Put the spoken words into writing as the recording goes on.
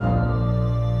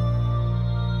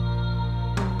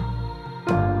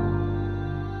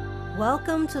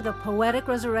Welcome to the Poetic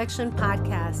Resurrection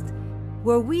Podcast,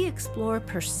 where we explore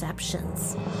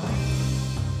perceptions.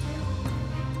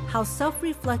 How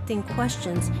self-reflecting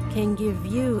questions can give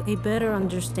you a better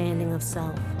understanding of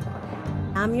self.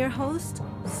 I'm your host,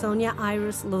 Sonia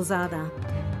Iris Lozada.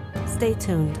 Stay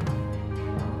tuned.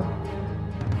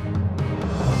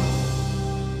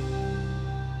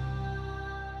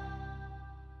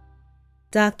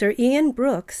 Dr. Ian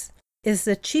Brooks is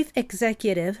the Chief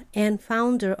Executive and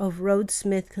founder of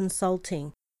Rhodesmith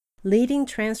Consulting, leading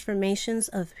transformations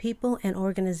of people and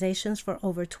organizations for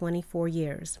over 24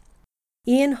 years.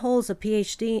 Ian holds a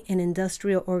PhD in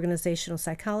Industrial Organizational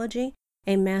Psychology,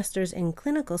 a Master's in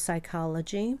Clinical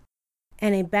Psychology,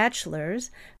 and a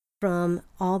Bachelor's from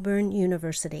Auburn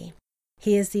University.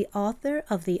 He is the author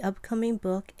of the upcoming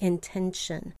book,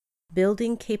 Intention: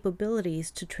 Building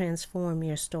Capabilities to Transform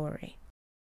Your Story.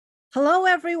 Hello,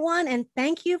 everyone, and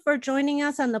thank you for joining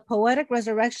us on the Poetic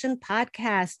Resurrection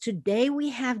Podcast. Today,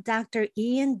 we have Dr.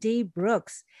 Ian D.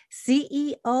 Brooks,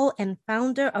 CEO and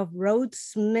founder of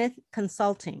Rhodesmith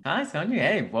Consulting. Hi, Sonia.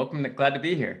 Hey, welcome. Glad to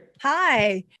be here.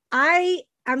 Hi.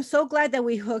 I'm so glad that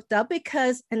we hooked up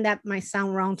because, and that might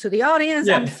sound wrong to the audience,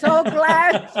 Yeah. I'm so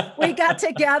glad we got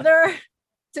together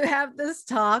to have this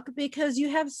talk because you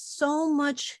have so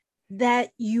much that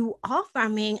you offer. I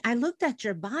mean, I looked at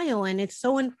your bio and it's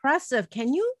so impressive.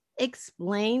 Can you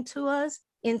explain to us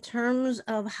in terms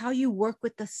of how you work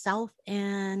with the self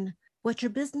and what your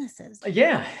business is?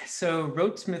 Yeah. So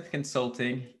Rhodesmith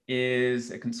Consulting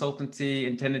is a consultancy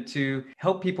intended to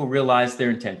help people realize their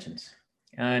intentions.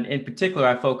 And in particular,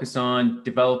 I focus on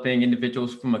developing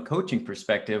individuals from a coaching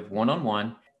perspective,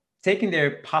 one-on-one, taking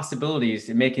their possibilities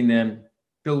and making them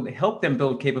help them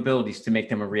build capabilities to make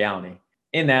them a reality.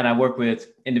 In that, I work with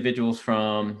individuals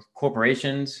from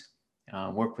corporations,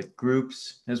 work with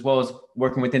groups, as well as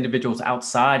working with individuals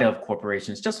outside of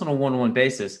corporations, just on a one-on-one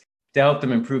basis to help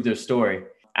them improve their story.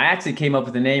 I actually came up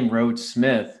with the name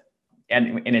Rhodesmith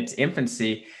in its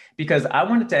infancy because I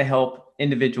wanted to help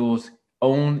individuals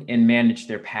own and manage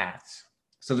their paths.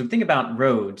 So if we think about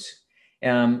roads,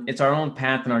 it's our own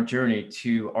path and our journey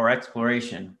to our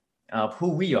exploration of who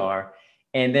we are,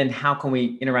 and then how can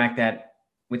we interact that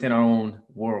within our own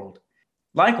world.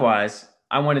 Likewise,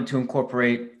 I wanted to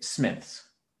incorporate smiths.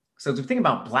 So to think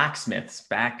about blacksmiths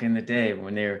back in the day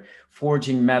when they're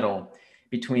forging metal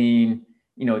between,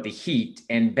 the heat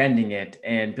and bending it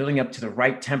and building up to the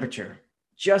right temperature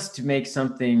just to make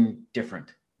something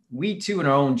different. We too, in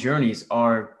our own journeys,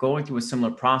 are going through a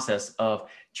similar process of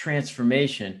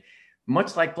transformation,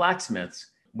 much like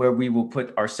blacksmiths, where we will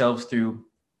put ourselves through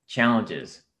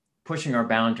challenges, pushing our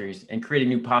boundaries and creating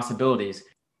new possibilities,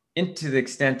 into the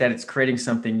extent that it's creating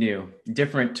something new,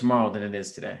 different tomorrow than it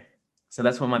is today. So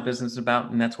that's what my business is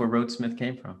about, and that's where Rhodesmith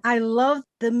came from. I love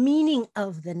the meaning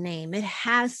of the name. It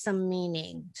has some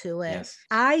meaning to it. Yes.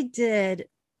 I did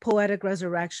Poetic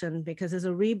Resurrection because it's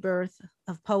a rebirth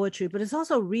of poetry, but it's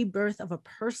also a rebirth of a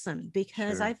person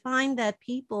because Sure. I find that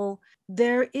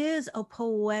there is a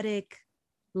poetic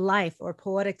life or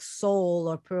poetic soul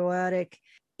or poetic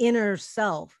inner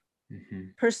self. Mm-hmm.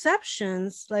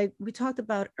 Perceptions, like we talked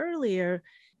about earlier,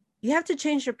 you have to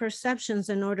change your perceptions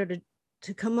in order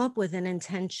to come up with an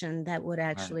intention that would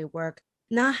actually work.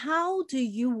 Now, how do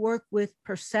you work with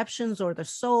perceptions or the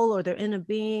soul or their inner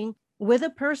being with a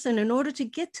person in order to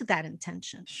get to that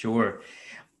intention? Sure.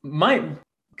 My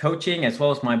coaching, as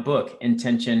well as my book,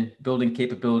 Intention: Building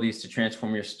Capabilities to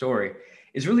Transform Your Story,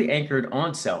 is really anchored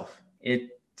on self.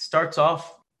 It starts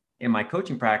off, in my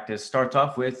coaching practice,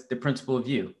 with the principle of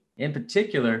you. In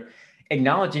particular,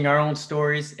 acknowledging our own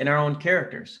stories and our own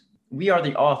characters. We are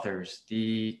the authors,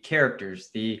 the characters,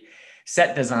 the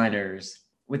set designers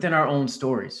within our own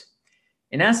stories.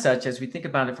 And as such, as we think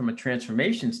about it from a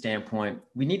transformation standpoint,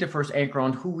 we need to first anchor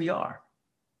on who we are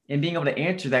and being able to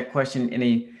answer that question in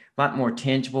a lot more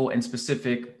tangible and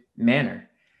specific manner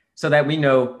so that we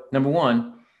know, number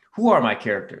one, who are my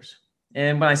characters?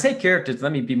 And when I say characters,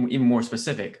 let me be even more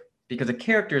specific, because a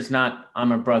character is not,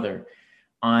 I'm a brother,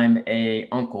 I'm an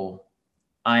uncle,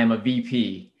 I am a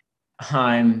VP,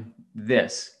 I'm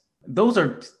this. Those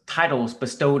are titles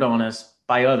bestowed on us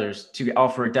by others to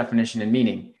offer a definition and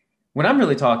meaning. What I'm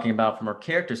really talking about from a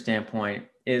character standpoint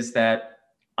is that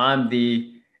I'm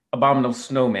the abominable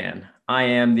snowman. I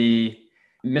am the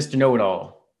Mr.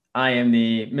 Know-it-all. I am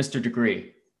the Mr.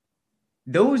 Degree.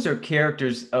 Those are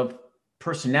characters of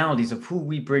personalities of who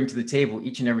we bring to the table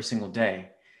each and every single day.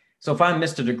 So if I'm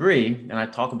Mr. Degree, and I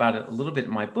talk about it a little bit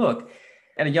in my book,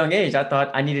 at a young age, I thought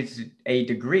I needed a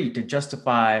degree to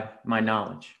justify my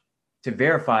knowledge, to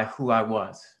verify who I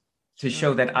was, to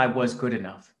show that I was good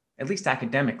enough, at least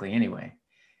academically anyway.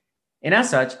 And as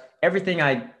such, everything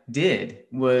I did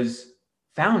was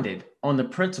founded on the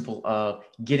principle of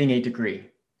getting a degree.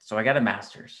 So I got a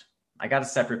master's, I got a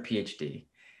separate PhD,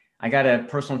 I got a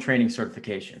personal training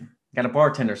certification, got a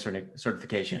bartender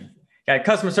certification, got a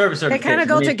customer service They kind of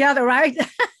certification. go together, right?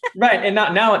 Right. And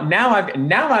now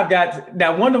I've got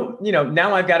now one,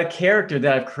 now I've got a character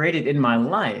that I've created in my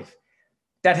life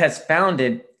that has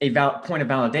founded a point of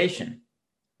validation.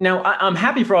 Now, I'm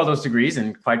happy for all those degrees,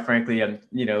 and quite frankly,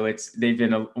 they've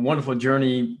been a wonderful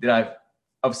journey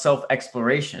of self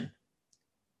exploration.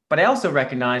 But I also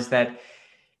recognize that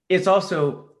it's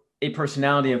also a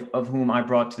personality of whom I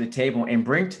brought to the table and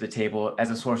bring to the table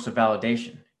as a source of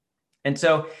validation. And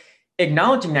so,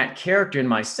 acknowledging that character in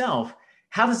myself,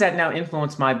 how does that now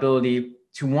influence my ability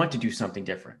to want to do something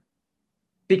different?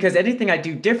 Because anything I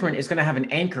do different is going to have an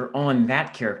anchor on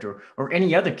that character or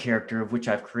any other character of which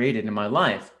I've created in my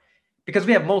life. Because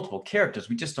we have multiple characters,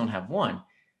 we just don't have one.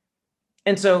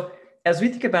 And so, as we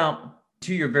think about,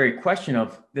 to your very question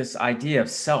of this idea of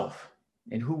self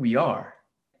and who we are,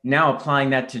 now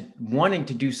applying that to wanting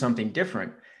to do something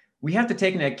different, we have to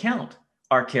take into account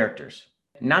our characters.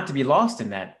 Not to be lost in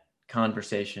that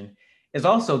conversation is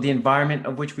also the environment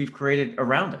of which we've created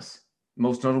around us,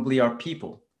 most notably our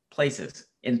people, places,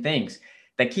 and things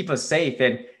that keep us safe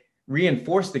and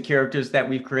reinforce the characters that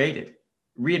we've created,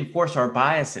 reinforce our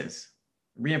biases,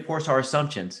 reinforce our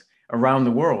assumptions around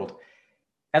the world.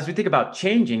 As we think about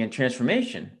changing and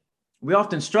transformation, we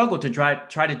often struggle to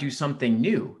try to do something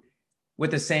new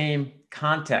with the same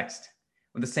context,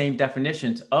 with the same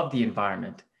definitions of the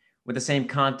environment, with the same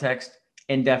context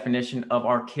and definition of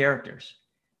our characters.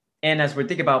 And as we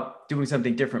think about doing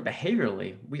something different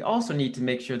behaviorally, we also need to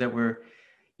make sure that we're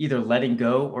either letting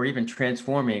go or even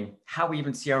transforming how we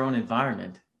even see our own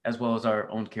environment as well as our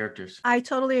own characters. I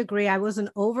totally agree. I was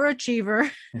an overachiever.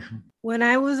 When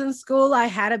I was in school, I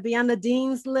had to be on the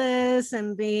dean's list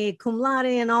and be cum laude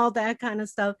and all that kind of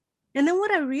stuff. And then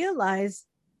what I realized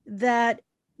that,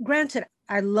 granted,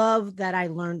 I love that I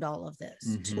learned all of this.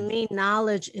 Mm-hmm. To me,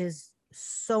 knowledge is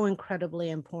so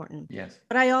incredibly important. Yes.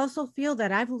 But I also feel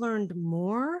that I've learned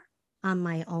more on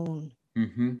my own.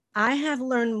 Mm-hmm. I have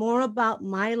learned more about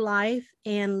my life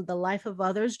and the life of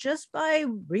others just by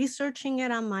researching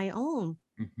it on my own.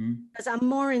 Because I'm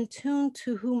more in tune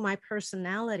to who my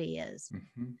personality is.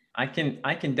 Mm-hmm.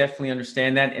 I can definitely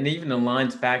understand that. And even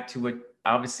aligns back to what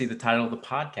obviously the title of the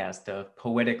podcast, of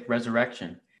Poetic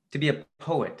Resurrection. To be a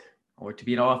poet or to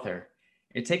be an author,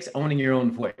 it takes owning your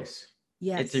own voice.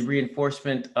 Yes. It's a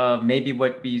reinforcement of maybe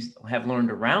what we have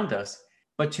learned around us,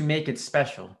 but to make it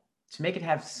special, to make it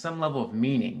have some level of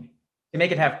meaning, to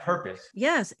make it have purpose.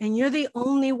 Yes. And you're the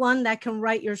only one that can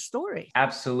write your story.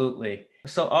 Absolutely.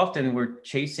 So often we're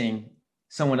chasing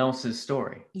someone else's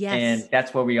story. Yes. And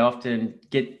that's where we often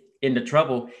get into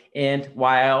trouble. And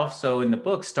why I also in the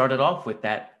book started off with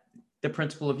that, the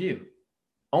principle of you,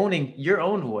 owning your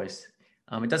own voice.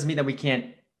 It doesn't mean that we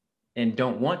can't and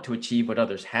don't want to achieve what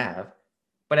others have,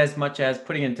 but as much as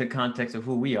putting into context of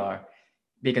who we are,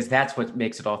 because that's what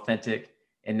makes it authentic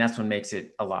and that's what makes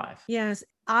it alive. Yes.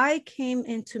 I came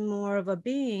into more of a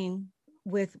being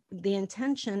with the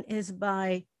intention is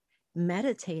by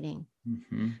meditating,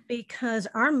 because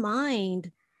our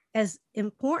mind, as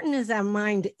important as our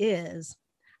mind is,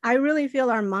 I really feel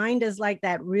our mind is like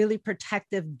that really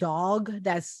protective dog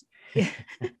that's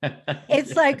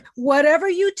it's like whatever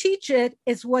you teach it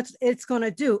is what it's going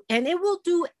to do, and it will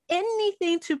do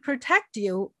anything to protect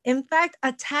you. In fact,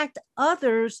 attack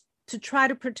others to try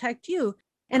to protect you.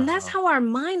 And that's how our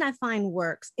mind, I find,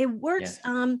 works. It works.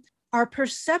 Yes. Our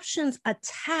perceptions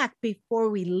attack before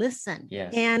we listen.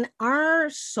 Yes. And our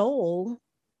soul,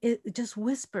 it just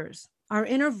whispers. Our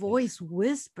inner voice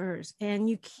whispers, and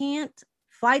you can't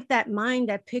fight that mind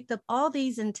that picked up all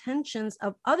these intentions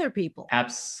of other people.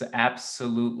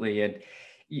 Absolutely. And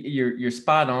you're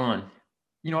spot on.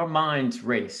 Our minds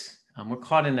race. We're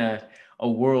caught in a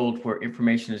world where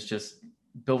information is just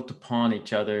built upon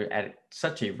each other at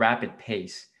such a rapid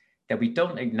pace that we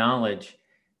don't acknowledge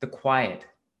the quiet,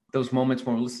 those moments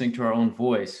when we're listening to our own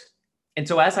voice. And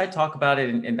so as I talk about it,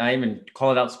 and I even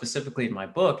call it out specifically in my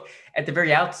book, at the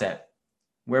very outset,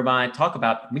 whereby I talk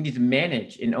about we need to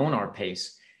manage and own our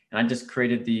pace. And I just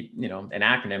created an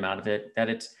acronym out of it, that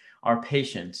it's our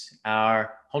patience,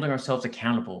 our holding ourselves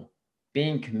accountable,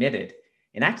 being committed,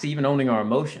 and actually even owning our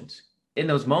emotions. In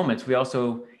those moments, we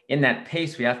also, in that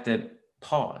pace, we have to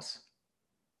pause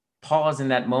in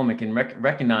that moment and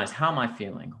recognize, how am I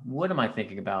feeling? What am I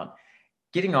thinking about?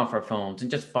 Getting off our phones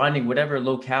and just finding whatever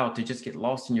locale to just get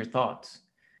lost in your thoughts.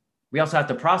 We also have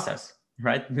to process,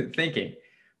 right? Thinking.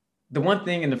 The one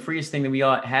thing and the freest thing that we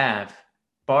ought have,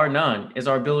 bar none, is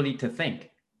our ability to think.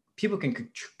 People can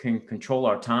control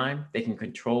our time. They can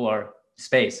control our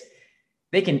space.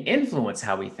 They can influence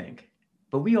how we think,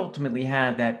 but we ultimately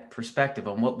have that perspective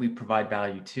on what we provide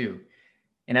value to.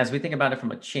 And as we think about it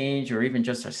from a change or even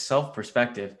just a self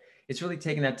perspective, it's really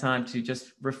taking that time to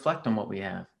just reflect on what we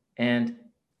have and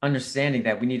understanding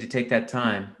that we need to take that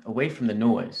time away from the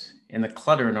noise and the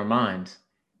clutter in our minds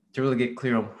to really get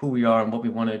clear on who we are and what we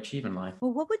want to achieve in life.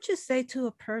 Well, what would you say to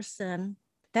a person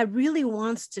that really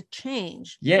wants to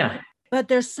change, Yeah. but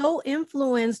they're so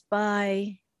influenced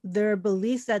by their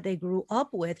beliefs that they grew up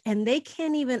with and they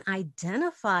can't even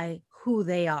identify who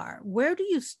they are? Where do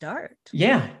you start?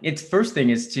 Yeah. It's first thing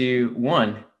is to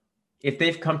one, if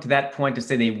they've come to that point to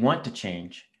say they want to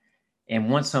change and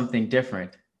want something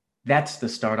different, that's the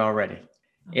start already.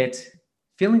 It's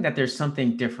feeling that there's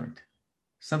something different,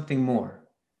 something more.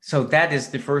 So that is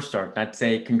the first start. I'd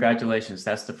say, congratulations,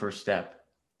 that's the first step.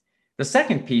 The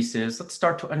second piece is let's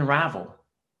start to unravel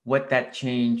what that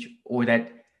change or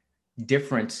that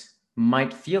difference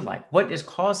might feel like. What is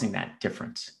causing that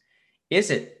difference? Is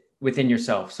it within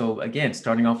yourself? So again,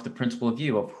 starting off with the principle of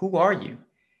you of who are you?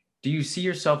 Do you see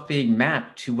yourself being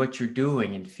mapped to what you're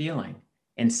doing and feeling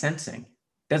and sensing?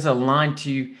 Does it align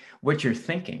to what you're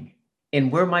thinking?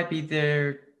 And where might be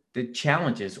the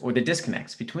challenges or the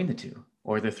disconnects between the two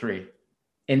or the three?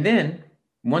 And then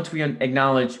once we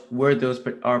acknowledge where those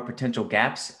are potential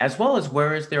gaps, as well as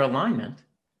where is their alignment,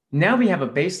 now we have a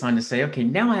baseline to say, okay,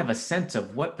 now I have a sense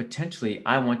of what potentially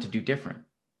I want to do different.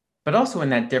 But also in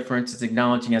that difference is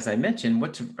acknowledging, as I mentioned,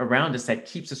 what's around us that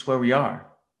keeps us where we are.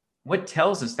 What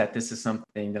tells us that this is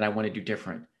something that I want to do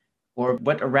different? Or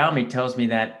what around me tells me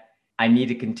that I need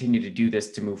to continue to do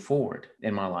this to move forward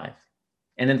in my life?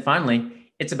 And then finally,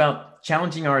 it's about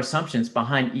challenging our assumptions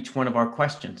behind each one of our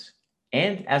questions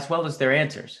and as well as their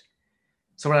answers.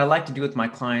 So what I like to do with my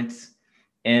clients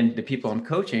and the people I'm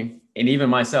coaching, and even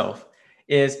myself,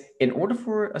 is in order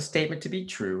for a statement to be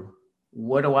true,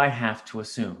 what do I have to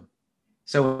assume?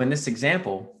 So in this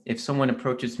example, if someone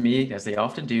approaches me, as they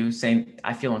often do, saying,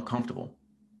 I feel uncomfortable.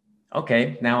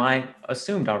 Okay, now I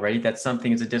assumed already that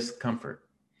something is a discomfort.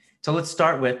 So let's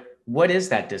start with, what is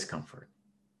that discomfort?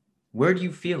 Where do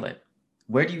you feel it?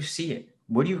 Where do you see it?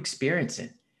 Where do you experience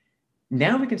it?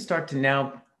 Now we can start to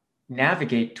now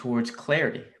navigate towards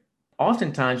clarity.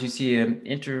 Oftentimes you see an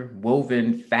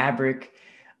interwoven fabric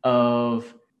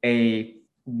of a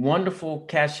wonderful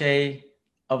cachet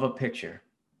of a picture.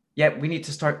 Yet we need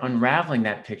to start unraveling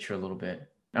that picture a little bit,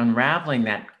 unraveling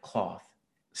that cloth,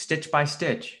 stitch by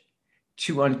stitch,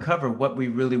 to uncover what we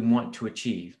really want to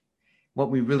achieve, what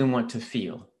we really want to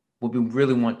feel, what we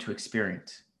really want to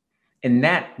experience. And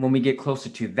that, when we get closer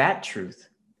to that truth,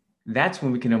 that's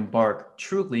when we can embark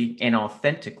truly and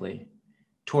authentically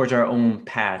towards our own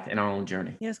path and our own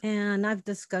journey. Yes, and I've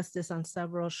discussed this on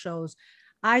several shows.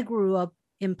 I grew up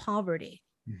in poverty.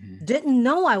 Mm-hmm. Didn't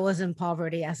know I was in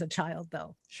poverty as a child,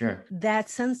 though. Sure. That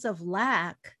sense of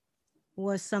lack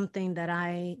was something that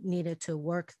I needed to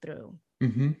work through.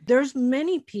 Mm-hmm. There's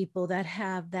many people that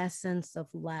have that sense of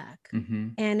lack, mm-hmm.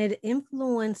 and it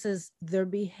influences their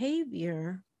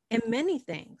behavior in many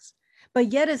things,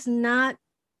 but yet it's not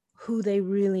who they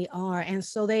really are. And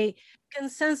so they can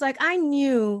sense, like, I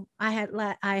knew I had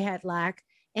lack,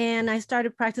 and I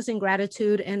started practicing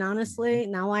gratitude. And honestly,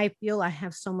 now I feel I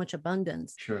have so much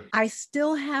abundance. Sure. I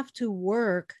still have to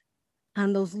work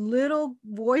on those little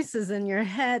voices in your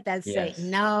head that say,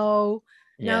 no.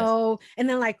 And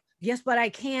then like, yes, but I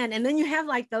can. And then you have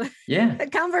like the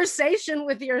conversation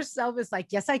with yourself. It's like,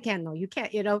 yes, I can. No, you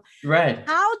can't, Right.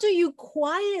 How do you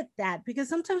quiet that? Because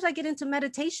sometimes I get into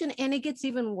meditation and it gets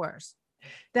even worse.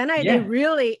 Then they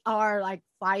really are like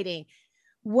fighting.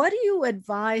 What do you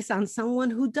advise on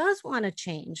someone who does want to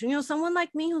change? Someone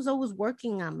like me who's always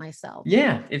working on myself.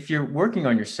 Yeah. If you're working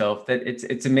on yourself, that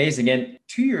it's amazing. And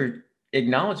to your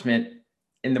acknowledgement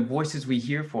in the voices we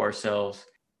hear for ourselves,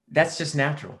 that's just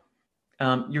natural.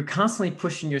 You're constantly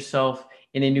pushing yourself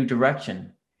in a new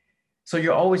direction. So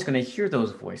you're always going to hear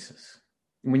those voices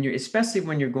especially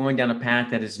when you're going down a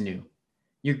path that is new.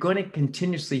 You're going to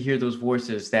continuously hear those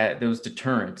voices, those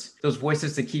deterrents, those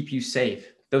voices that keep you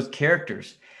safe, those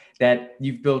characters that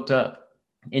you've built up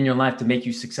in your life to make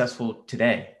you successful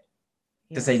today.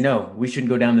 To say, no, we shouldn't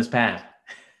go down this path,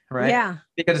 right? Yeah.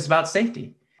 Because it's about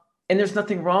safety. And there's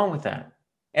nothing wrong with that.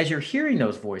 As you're hearing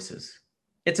those voices,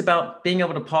 it's about being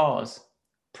able to pause,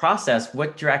 process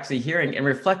what you're actually hearing, and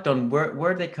reflect on where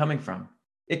are they coming from.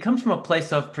 It comes from a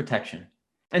place of protection.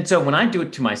 And so when I do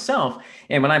it to myself,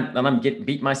 and when I'm getting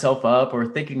beat myself up or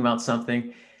thinking about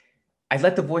something, I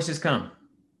let the voices come.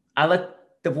 I let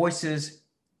the voices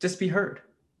just be heard.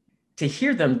 To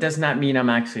hear them does not mean I'm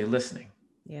actually listening,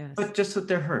 Yes. but just that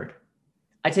they're heard.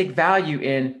 I take value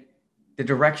in the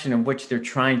direction in which they're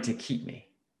trying to keep me,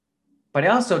 but I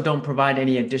also don't provide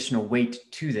any additional weight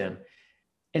to them.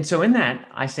 And so in that,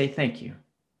 I say thank you.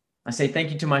 I say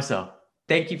thank you to myself.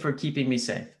 Thank you for keeping me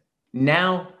safe.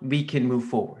 Now we can move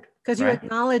forward, Because you right?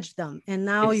 acknowledge them and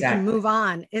now you can Exactly. move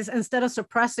on is instead of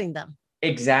suppressing them.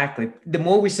 Exactly. The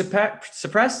more we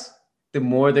suppress, the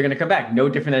more they're going to come back. No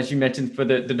different as you mentioned for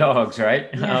the dogs, right?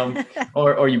 Yeah.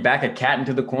 Or you back a cat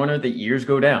into the corner, the ears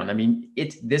go down. I mean,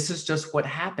 this is just what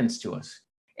happens to us.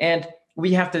 And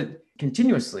we have to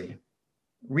continuously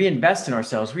reinvest in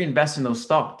ourselves, reinvest in those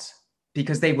thoughts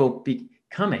because they will be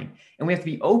coming. And we have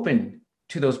to be open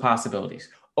to those possibilities,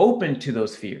 open to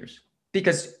those fears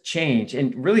because change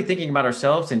and really thinking about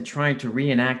ourselves and trying to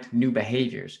reenact new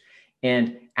behaviors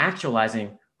and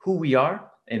actualizing who we are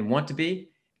and want to be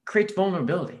creates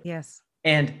vulnerability. Yes.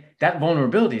 And that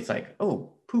vulnerability is like,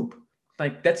 oh, poop.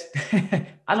 Like that's,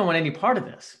 I don't want any part of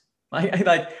this.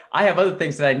 Like I have other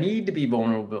things that I need to be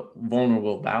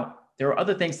vulnerable about. There are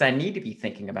other things that I need to be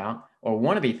thinking about or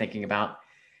want to be thinking about.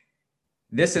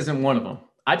 This isn't one of them.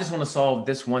 I just want to solve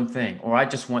this one thing, or I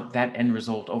just want that end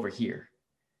result over here.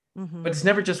 But Mm-hmm. it's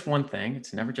never just one thing.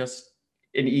 It's never just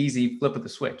an easy flip of the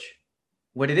switch.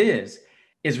 What it is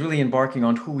really embarking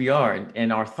on who we are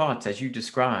and our thoughts as you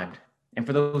described. And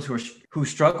for those who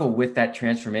struggle with that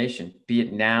transformation, be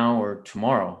it now or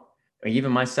tomorrow, or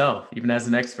even myself, even as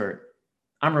an expert,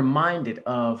 I'm reminded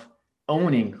of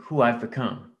owning who I've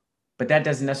become. But that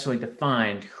doesn't necessarily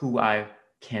define who I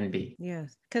can be.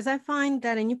 Yes. Because I find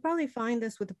that, and you probably find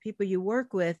this with the people you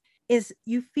work with, is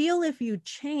you feel if you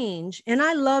change, and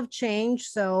I love change,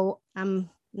 so I'm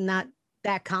not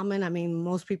that common. I mean,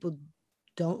 most people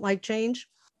don't like change.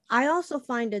 I also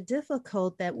find it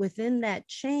difficult that within that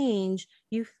change,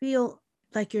 you feel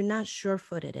like you're not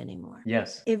sure-footed anymore.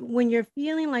 Yes. If when you're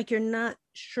feeling like you're not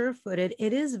sure-footed,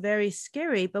 it is very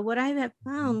scary. But what I have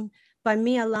found by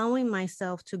me allowing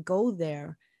myself to go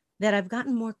there, that I've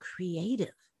gotten more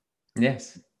creative.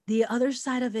 Yes. The other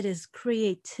side of it is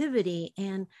creativity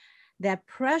and that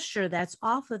pressure that's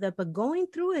off of that, but going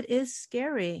through it is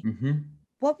scary. Mm-hmm.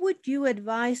 What would you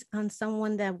advise on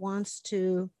someone that wants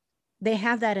to, they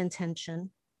have that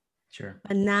intention, Sure.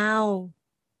 but now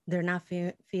they're not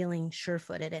feeling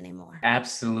sure-footed anymore?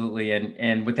 Absolutely.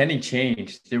 And with any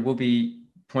change, there will be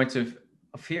points of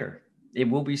fear. It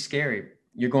will be scary.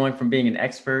 You're going from being an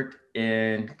expert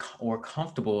in or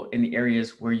comfortable in the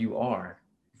areas where you are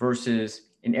versus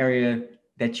an area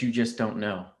that you just don't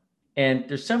know. And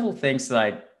there's several things that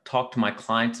I talk to my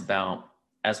clients about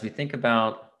as we think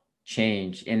about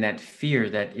change and that fear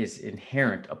that is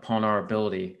inherent upon our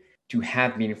ability to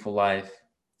have meaningful life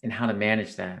and how to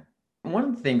manage that. One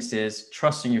of the things is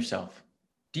trusting yourself.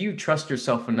 Do you trust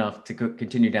yourself enough to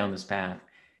continue down this path?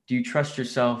 Do you trust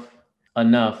yourself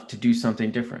enough to do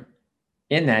something different?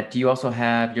 In that, do you also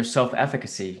have your self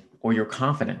efficacy or your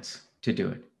confidence to do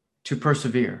it, to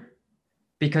persevere?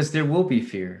 Because there will be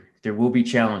fear, there will be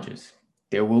challenges,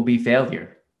 there will be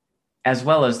failure, as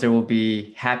well as there will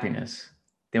be happiness,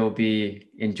 there will be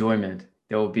enjoyment,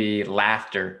 there will be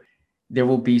laughter, there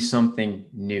will be something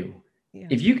new. Yeah.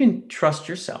 If you can trust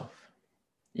yourself,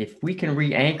 if we can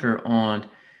re anchor on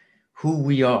who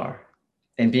we are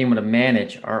and being able to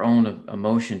manage our own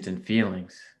emotions and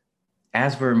feelings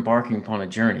as we're embarking upon a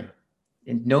journey,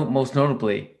 and most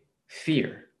notably,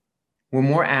 fear, we're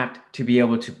more apt to be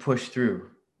able to push through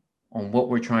on what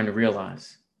we're trying to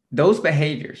realize. Those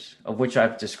behaviors of which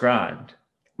I've described,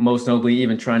 most notably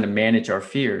even trying to manage our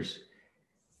fears,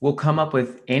 will come up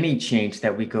with any change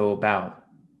that we go about.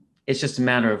 It's just a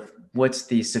matter of what's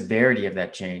the severity of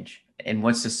that change and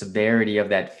what's the severity of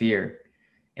that fear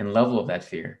and level of that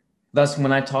fear. Thus,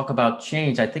 when I talk about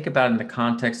change, I think about it in the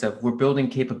context of we're building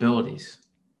capabilities,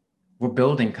 we're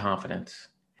building confidence,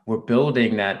 we're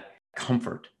building that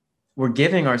comfort. We're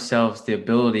giving ourselves the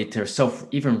ability to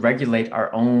even regulate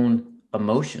our own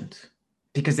emotions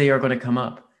because they are going to come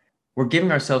up. We're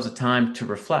giving ourselves a time to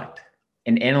reflect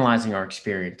and analyzing our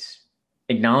experience,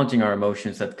 acknowledging our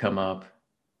emotions that come up,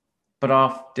 but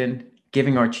often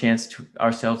giving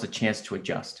ourselves a chance to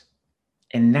adjust.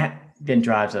 And that then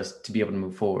drives us to be able to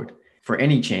move forward for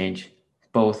any change,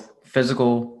 both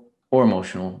physical or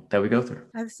emotional, that we go through.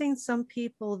 I've seen some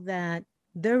people that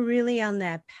they're really on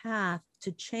that path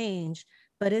to change,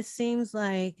 but it seems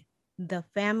like the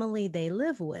family they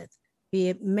live with, be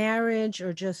it marriage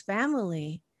or just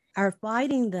family, are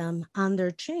fighting them on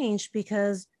their change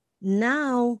because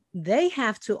now they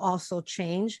have to also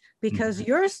change because Mhm.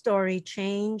 your story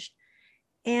changed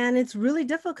And it's really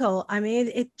difficult. I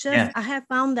mean, it just, Yes. I have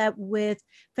found that with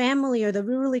family or the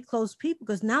really close people,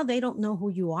 because now they don't know who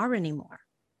you are anymore.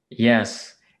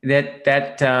 Yes.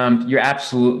 You're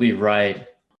absolutely right.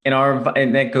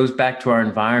 And that goes back to our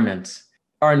environments.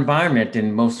 Our environment,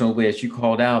 and most notably, as you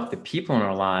called out, the people in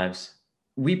our lives,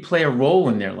 we play a role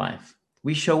in their life.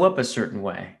 We show up a certain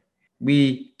way.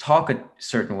 We talk a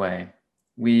certain way.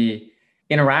 We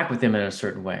interact with them in a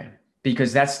certain way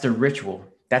because that's their ritual.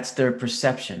 That's their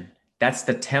perception. That's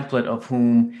the template of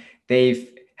whom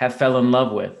they've have fell in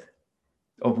love with,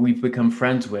 or we've become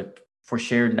friends with for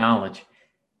shared knowledge.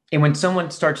 And when someone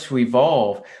starts to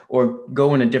evolve or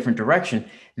go in a different direction,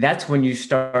 that's when you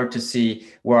start to see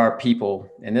where our people,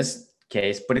 in this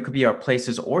case, but it could be our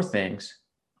places or things,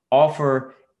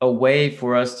 offer a way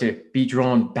for us to be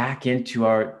drawn back into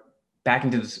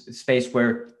the space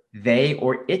where they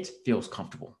or it feels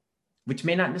comfortable, which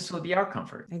may not necessarily be our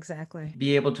comfort. Exactly.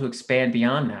 Be able to expand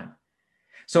beyond that.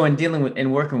 So in dealing with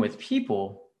and working with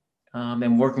people,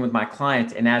 and working with my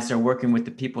clients, and as they're working with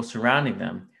the people surrounding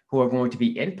them who are going to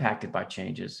be impacted by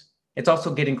changes, it's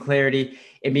also getting clarity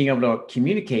and being able to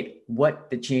communicate what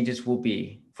the changes will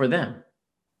be for them,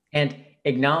 and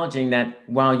acknowledging that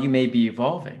while you may be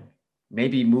evolving,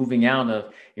 maybe moving out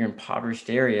of your impoverished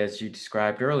area, as you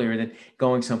described earlier, and then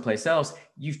going someplace else,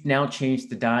 you've now changed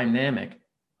the dynamic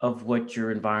of what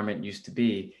your environment used to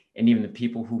be, and even the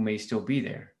people who may still be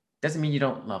there. Doesn't mean you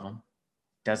don't love them.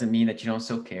 Doesn't mean that you don't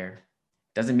still care.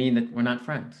 Doesn't mean that we're not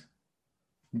friends.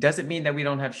 Doesn't mean that we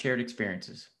don't have shared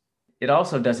experiences. It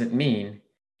also doesn't mean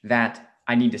that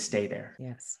I need to stay there,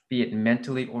 Yes. be it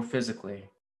mentally or physically.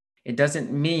 It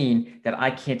doesn't mean that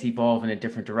I can't evolve in a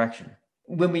different direction.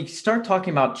 When we start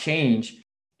talking about change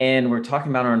and we're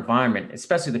talking about our environment,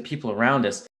 especially the people around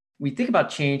us, we think about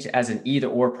change as an either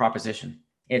or proposition.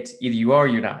 It's either you are or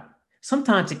you're not.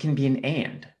 Sometimes it can be an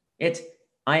and. It's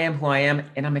I am who I am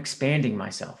and I'm expanding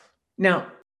myself.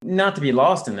 Now, not to be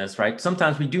lost in this, right?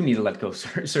 Sometimes we do need to let go of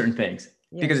certain things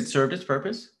because it Yes. served its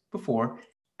purpose before,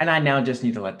 and I now just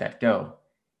need to let that go.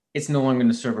 It's no longer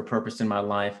going to serve a purpose in my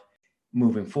life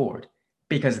moving forward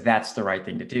because that's the right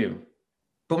thing to do.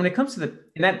 But when it comes to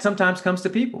and that sometimes comes to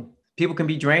people. People can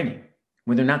be draining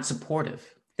when they're not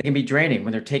supportive. They can be draining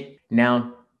when they're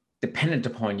now dependent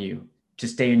upon you to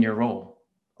stay in your role,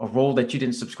 a role that you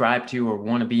didn't subscribe to or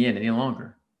want to be in any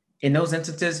longer. In those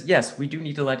instances, yes, we do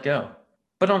need to let go.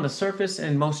 But on the surface,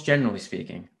 and most generally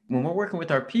speaking, when we're working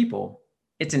with our people,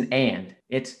 it's an and.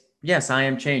 It's yes, I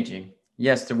am changing.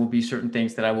 Yes, there will be certain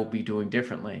things that I will be doing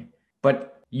differently.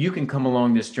 But you can come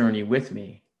along this journey with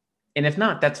me. And if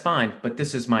not, that's fine. But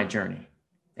this is my journey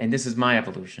and this is my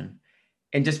evolution.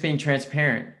 And just being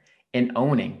transparent and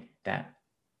owning that,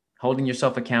 holding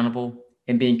yourself accountable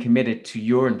and being committed to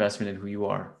your investment in who you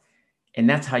are. And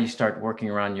that's how you start working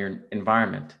around your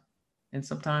environment. And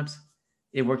sometimes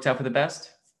it works out for the best,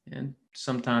 and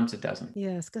sometimes it doesn't.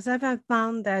 Yes, because I've had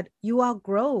found that you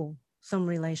outgrow some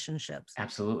relationships.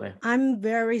 Absolutely. I'm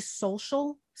very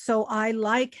social, so I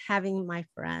like having my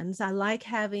friends. I like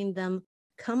having them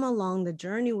come along the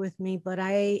journey with me, but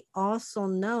I also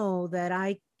know that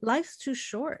I life's too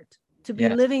short to be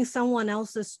Yes. living someone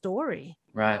else's story.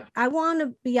 Right. I want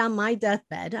to be on my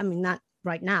deathbed. I mean, not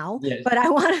right now, Yes. but I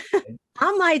want to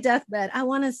on my deathbed, I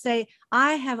want to say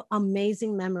I have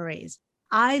amazing memories.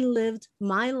 I lived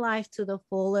my life to the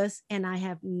fullest and I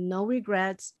have no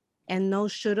regrets and no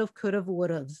should have, could have, would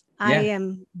have. I Yeah.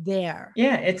 am there.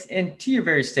 Yeah. It's and to your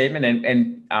very statement,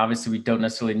 and obviously we don't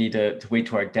necessarily need to wait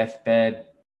to our deathbed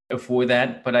for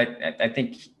that, but I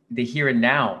think the here and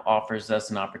now offers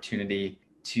us an opportunity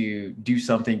to do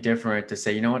something different, to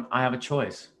say, you know what, I have a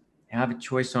choice. I have a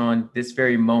choice on this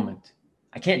very moment.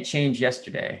 I can't change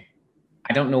yesterday.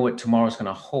 I don't know what tomorrow's going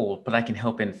to hold, but I can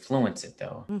help influence it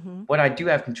though. Mm-hmm. What I do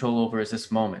have control over is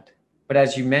this moment. But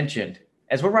as you mentioned,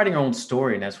 as we're writing our own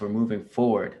story and as we're moving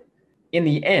forward, in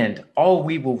the end, all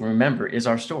we will remember is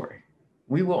our story.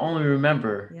 We will only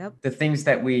remember Yep. the things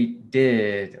that we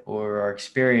did or our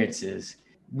experiences.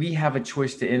 We have a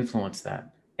choice to influence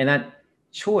that. And that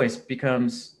choice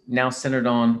becomes now centered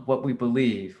on what we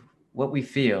believe, what we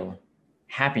feel,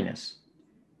 happiness.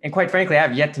 And quite frankly,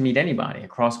 I've yet to meet anybody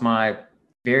across my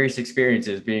various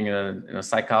experiences, being in a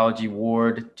psychology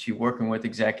ward to working with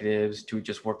executives to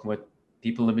just working with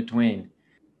people in between.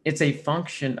 It's a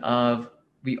function of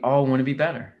we all want to be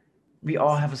better. We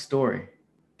all Yes. have a story.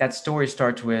 That story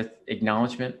starts with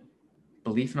acknowledgement,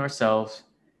 belief in ourselves,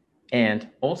 and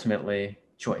ultimately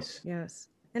choice. Yes.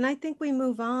 And I think we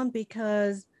move on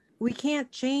because we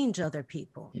can't change other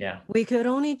people. Yeah. We could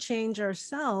only change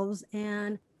ourselves.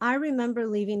 And I remember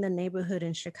leaving the neighborhood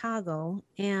in Chicago,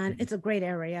 and Mhm. it's a great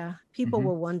area. People Mhm.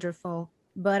 were wonderful.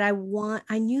 but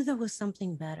I knew there was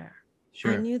something better. I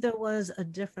Sure. knew there was a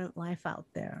different life out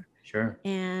there. Sure.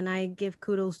 And I give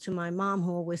kudos to my mom,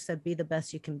 who always said, be the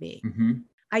best you can be. Hmm.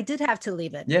 I did have to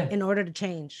leave it Yeah. in order to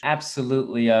change.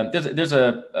 Absolutely. There's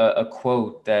a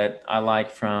quote that I like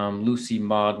from Lucy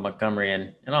Maud Montgomery,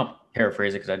 and I'll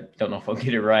paraphrase it because I don't know if I'll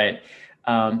get it right.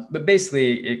 But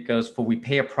basically, it goes, "For we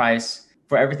pay a price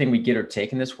for everything we get or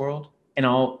take in this world, and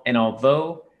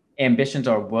although ambitions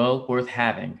are well worth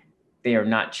having, they are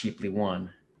not cheaply won."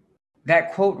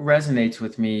 That quote resonates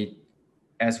with me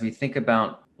as we think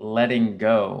about letting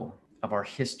go of our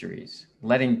histories,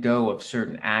 letting go of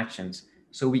certain actions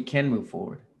so we can move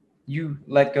forward. You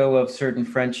let go of certain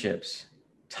friendships,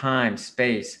 time,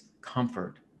 space,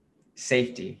 comfort,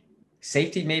 safety.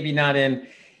 Safety maybe not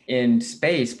in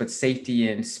space, but safety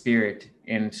in spirit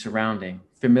and surrounding,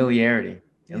 familiarity.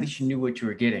 At least you Yes. knew what you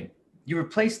were getting. You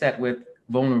replaced that with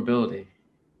vulnerability,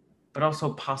 but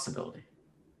also possibility.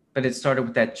 But it started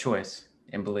with that choice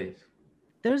and belief.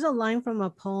 There's a line from a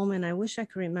poem, and I wish I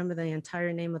could remember the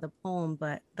entire name of the poem,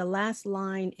 but the last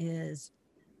line is,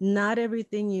 not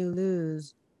everything you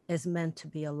lose is meant to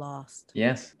be a loss.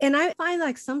 Yes. And I find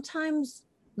like sometimes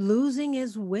losing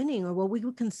is winning, or what we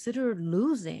would consider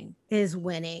losing is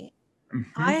winning.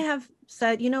 I Hmm. have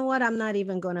said, you know what, I'm not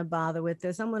even going to bother with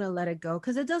this. I'm going to let it go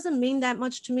because it doesn't mean that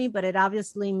much to me, but it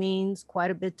obviously means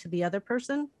quite a bit to the other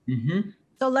person. Hmm.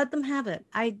 So let them have it.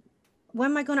 Why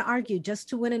am I going to argue just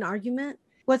to win an argument?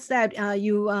 What's that?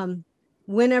 You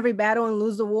win every battle and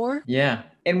lose the war. Yeah.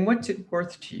 And what's it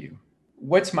worth to you?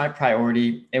 What's my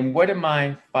priority and what am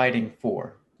I fighting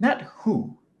for? Not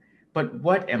who, but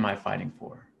what am I fighting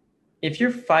for? If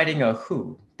you're fighting a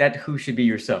who, that who should be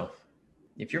yourself.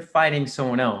 If you're fighting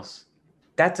someone else,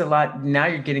 that's a lot. Now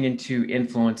you're getting into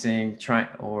influencing, trying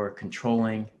or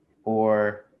controlling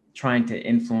or trying to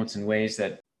influence in ways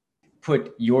that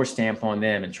put your stamp on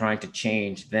them and trying to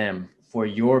change them for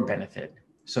your benefit.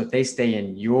 So if they stay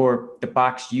in the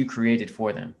box you created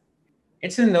for them.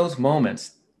 It's in those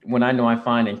moments when I know I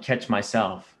find and catch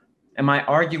myself. Am I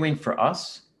arguing for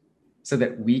us so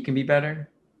that we can be better?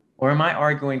 Or am I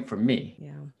arguing for me?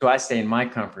 Yeah. So I stay in my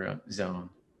comfort zone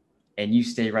and you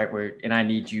stay right where, and I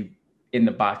need you in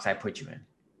the box I put you in.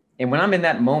 And when I'm in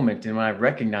that moment and when I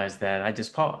recognize that, I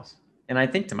just pause and I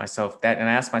think to myself that, and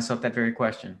I ask myself that very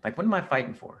question, like, what am I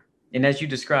fighting for? And as you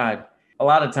described, a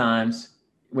lot of times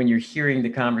when you're hearing the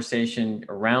conversation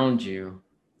around you,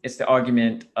 it's the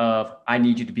argument of, I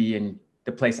need you to be in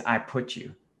the place I put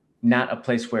you, not a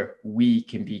place where we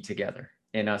can be together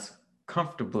and us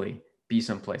comfortably be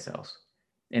someplace else.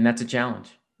 And that's a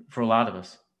challenge for a lot of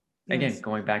us. Again, Yes.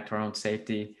 going back to our own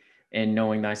safety and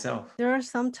knowing thyself. There are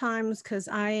some times because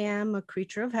I am a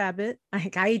creature of habit.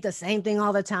 I eat the same thing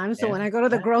all the time. So Yeah. when I go to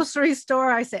the grocery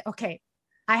store, I say, okay,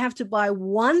 I have to buy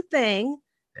one thing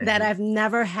that I've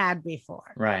never had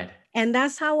before. Right. And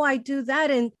that's how I do that.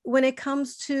 And when it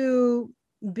comes to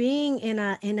being in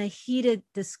a heated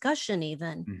discussion,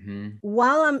 even Mm-hmm.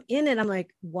 while I'm in it, I'm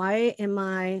like, why am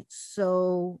I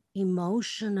so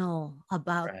emotional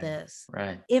about Right. this?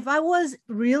 Right. If I was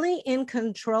really in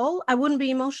control, I wouldn't be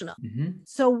emotional. Mm-hmm.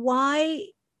 So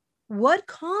what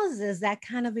causes that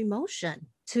kind of emotion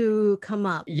to come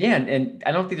up? Yeah, and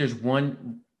I don't think there's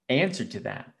one answer to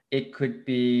that. It could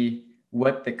be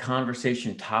what the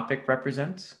conversation topic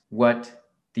represents, what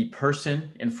the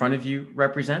person in front of you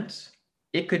represents.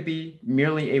 It could be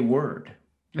merely a word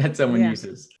that someone Yeah.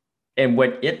 uses and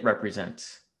what it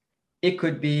represents. It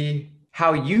could be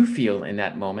how you feel in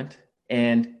that moment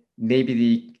and maybe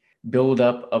the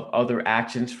buildup of other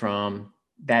actions from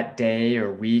that day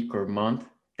or week or month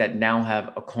that now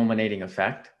have a culminating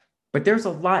effect. But there's a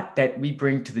lot that we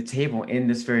bring to the table in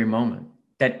this very moment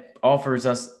that offers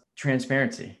us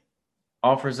transparency,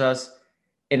 offers us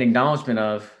an acknowledgement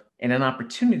of and an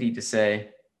opportunity to say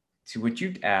to what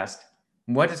you asked,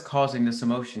 what is causing this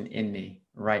emotion in me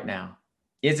right now?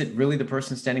 Is it really the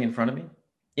person standing in front of me?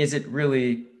 Is it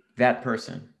really that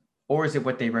person? Or is it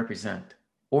what they represent?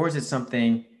 Or is it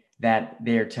something that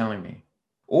they're telling me?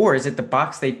 Or is it the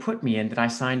box they put me in that I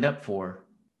signed up for,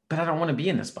 but I don't want to be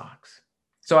in this box?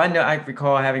 So I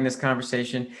recall having this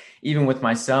conversation even with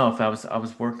myself. I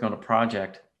was working on a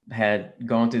project, had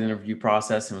gone through the interview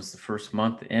process and was the first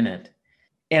month in it.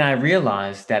 And I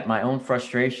realized that my own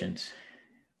frustrations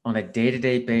on a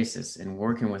day-to-day basis and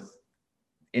working with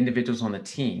individuals on the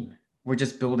team were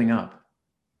just building up.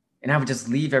 And I would just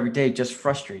leave every day just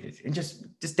frustrated and just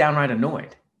downright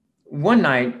annoyed. One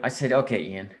night I said, okay,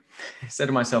 Ian, I said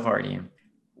to myself, all right, Ian,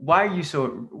 why are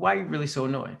you really so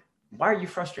annoyed? Why are you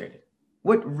frustrated?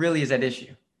 What really is that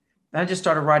issue? And I just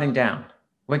started writing down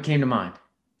what came to mind.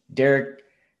 Derek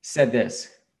said this.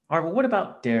 All right, well, what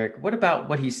about Derek? What about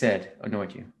what he said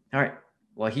annoyed you? All right,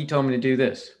 well, he told me to do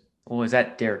this. Well, is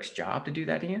that Derek's job to do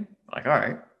that, Ian? Like, all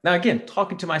right. Now, again,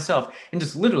 talking to myself and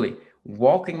just literally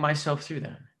walking myself through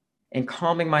that and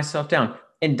calming myself down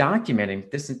and documenting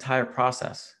this entire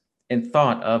process and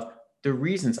thought of the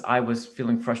reasons I was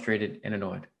feeling frustrated and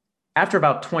annoyed. After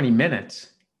about 20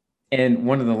 minutes, and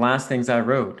one of the last things I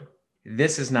wrote,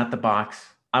 this is not the box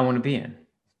I want to be in.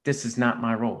 This is not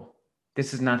my role.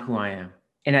 This is not who I am.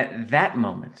 And at that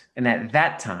moment, and at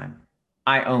that time,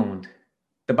 I owned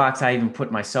the box I even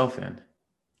put myself in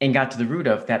and got to the root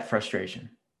of that frustration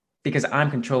because I'm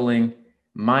controlling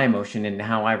my emotion and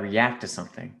how I react to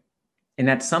something. And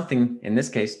that something, in this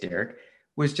case, Derek,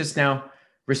 was just now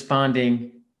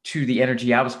responding to the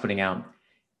energy I was putting out.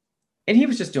 And he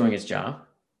was just doing his job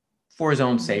for his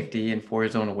own safety and for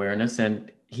his own awareness.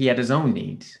 And he had his own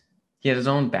needs. He had his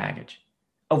own baggage,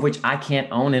 of which I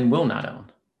can't own and will not own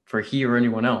for he or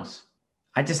anyone else.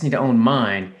 I just need to own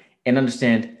mine and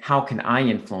understand how can I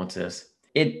influence this.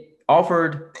 It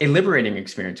offered a liberating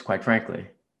experience, quite frankly,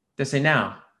 to say,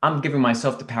 now I'm giving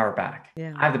myself the power back.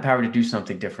 Yeah. I have the power to do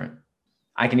something different.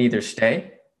 I can either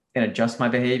stay and adjust my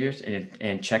behaviors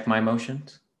and check my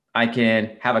emotions. I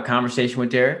can have a conversation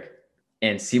with Derek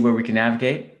and see where we can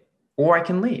navigate, or I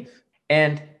can leave.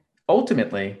 And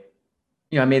ultimately,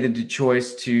 I made the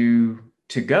choice to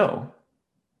go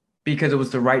because it was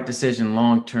the right decision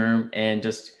long term and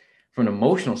just from an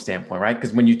emotional standpoint, right?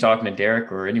 Because when you're talking to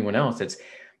Derek or anyone else,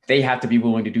 they have to be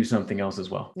willing to do something else as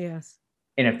well. Yes.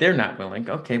 And if they're not willing,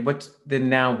 okay, what's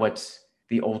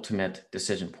the ultimate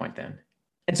decision point then?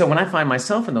 And so when I find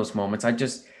myself in those moments,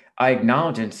 I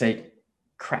acknowledge it and say,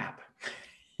 crap,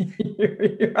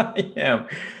 here I am.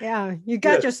 Yeah, you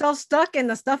got yourself stuck in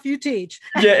the stuff you teach.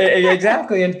 Yeah,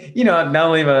 exactly. And I'm not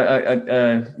only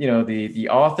the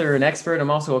author and expert, I'm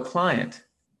also a client.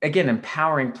 Again,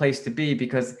 empowering place to be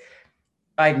because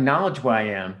I acknowledge where I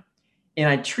am, and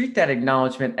I treat that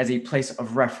acknowledgement as a place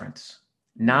of reference,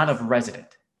 not of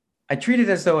resident. I treat it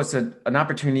as though it's an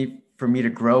opportunity for me to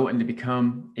grow and to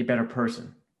become a better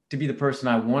person, to be the person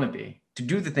I want to be, to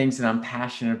do the things that I'm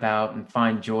passionate about and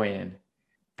find joy in.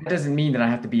 That doesn't mean that I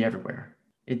have to be everywhere.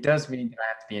 It does mean that I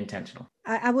have to be intentional.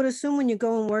 I would assume when you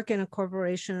go and work in a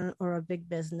corporation or a big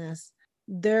business,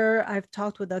 I've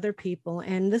talked with other people,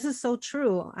 and this is so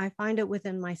true. I find it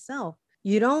within myself.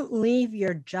 You don't leave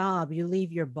your job, you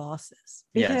leave your bosses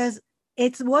because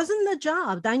it wasn't the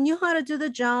job. I knew how to do the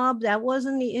job. That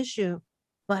wasn't the issue,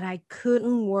 but I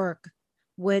couldn't work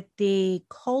with the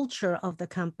culture of the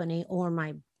company or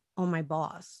my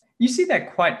boss. You see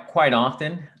that quite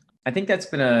often. I think that's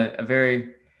been a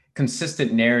very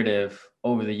consistent narrative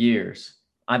over the years.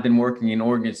 I've been working in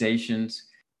organizations,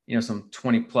 some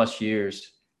 20 plus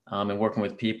years, and working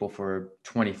with people for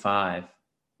 25,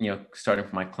 starting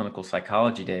from my clinical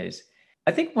psychology days.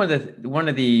 I think one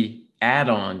of the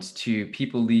add-ons to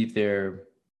people leave their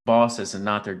bosses and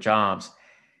not their jobs,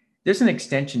 there's an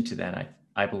extension to that,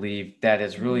 I believe, that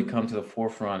has really come to the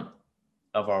forefront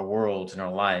of our world and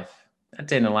our life, I'd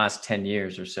say in the last 10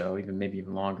 years or so, maybe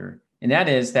even longer. And that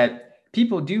is that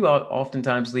people do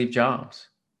oftentimes leave jobs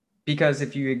because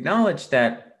if you acknowledge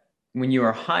that when you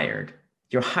are hired,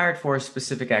 you're hired for a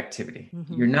specific activity.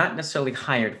 Mm-hmm. You're not necessarily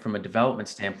hired from a development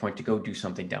standpoint to go do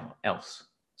something else.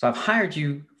 So I've hired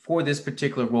you for this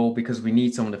particular role because we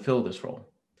need someone to fill this role.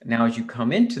 Now, as you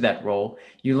come into that role,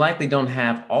 you likely don't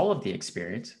have all of the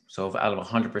experience. So if out of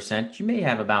 100%, you may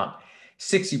have about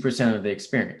 60% of the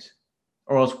experience.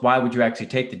 Or else why would you actually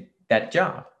take that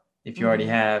job if you already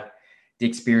have the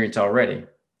experience already?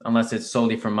 Unless it's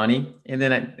solely for money. And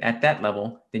then at that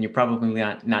level, then you're probably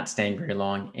not staying very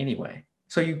long anyway.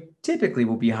 So you typically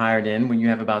will be hired in when you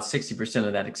have about 60%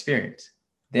 of that experience.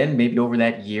 Then maybe over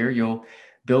that year, you'll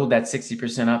build that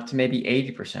 60% up to maybe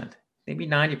 80%, maybe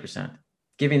 90%,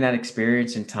 giving that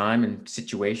experience and time and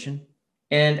situation.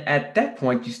 And at that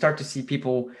point, you start to see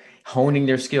people honing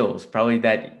their skills, probably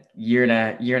that year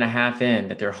and a half in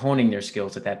that they're honing their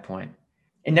skills at that point.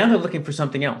 And now they're looking for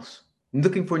something else,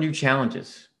 looking for new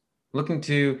challenges, looking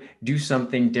to do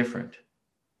something different.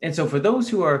 And so for those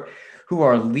who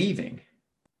are leaving,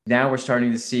 now we're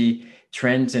starting to see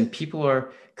trends and people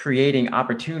are creating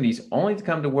opportunities only to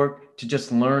come to work to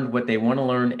just learn what they want to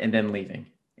learn and then leaving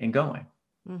and going.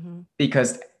 Mm-hmm.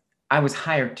 Because I was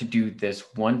hired to do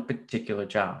this one particular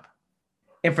job.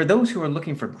 And for those who are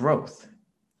looking for growth,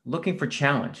 looking for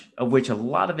challenge, of which a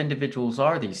lot of individuals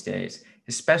are these days,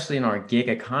 especially in our gig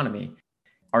economy,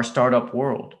 our startup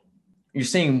world, you're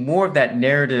seeing more of that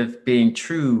narrative being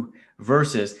true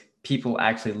versus people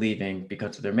actually leaving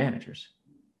because of their managers.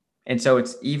 And so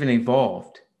it's even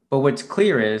evolved. But what's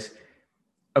clear is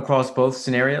across both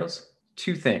scenarios,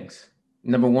 two things.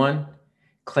 Number one,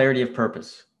 clarity of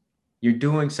purpose. You're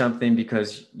doing something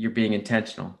because you're being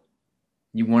intentional.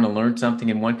 You want to learn something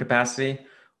in one capacity,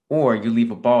 or you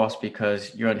leave a boss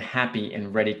because you're unhappy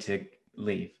and ready to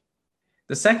leave.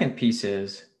 The second piece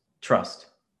is trust.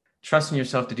 Trusting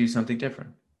yourself to do something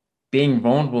different. Being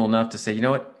vulnerable enough to say, you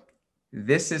know what,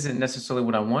 this isn't necessarily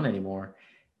what I want anymore.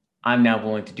 I'm now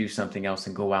willing to do something else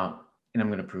and go out, and I'm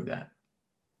going to prove that.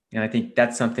 And I think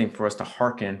that's something for us to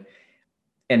hearken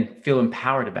and feel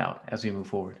empowered about as we move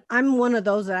forward. I'm one of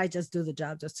those that I just do the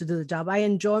job just to do the job. I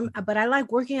enjoy, but I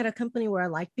like working at a company where I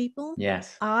like people.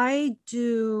 Yes. I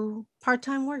do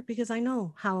part-time work because I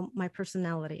know how my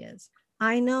personality is.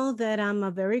 I know that I'm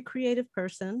a very creative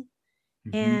person.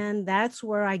 And that's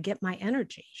where I get my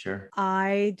energy. Sure.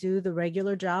 I do the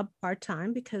regular job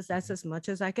part-time because that's as much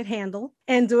as I could handle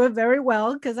and do it very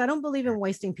well because I don't believe in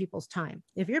wasting people's time.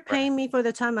 If you're paying me for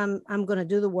the time, I'm going to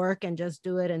do the work and just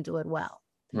do it and do it well.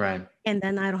 Right. And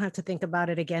then I don't have to think about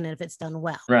it again if it's done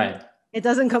well. Right. It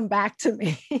doesn't come back to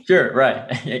me. Sure.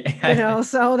 Right.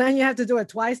 So then you have to do it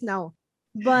twice. No.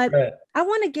 But right. I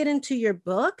want to get into your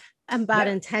book about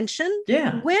intention.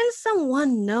 Yeah. When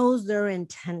someone knows their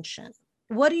intention,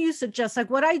 what do you suggest? Like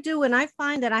what I do when I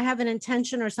find that I have an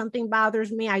intention or something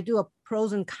bothers me, I do a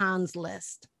pros and cons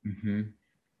list.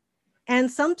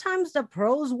 And sometimes the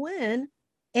pros win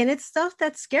and it's stuff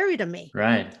that's scary to me.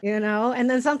 Right. And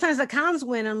then sometimes the cons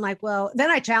win. I'm like, well, then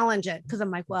I challenge it because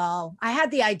I'm like, well, I had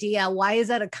the idea. Why is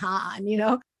that a con?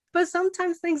 But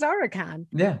sometimes things are a con.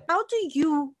 Yeah. How do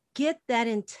you get that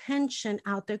intention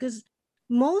out there? Because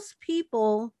most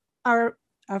people are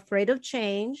afraid of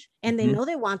change and they know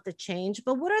they want the change,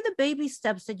 but what are the baby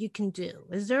steps that you can do?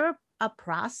 Is there a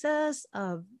process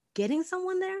of getting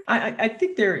someone there? I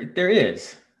think there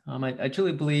is. I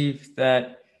truly believe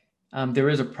that there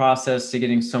is a process to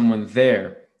getting someone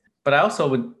there, but I also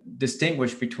would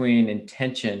distinguish between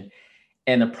intention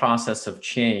and the process of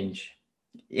change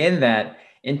in that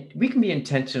we can be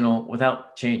intentional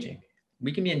without changing.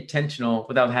 We can be intentional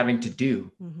without having to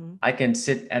do. I can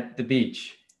sit at the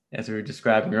beach, as we were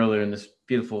describing earlier in this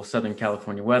beautiful Southern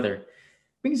California weather.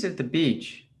 We can sit at the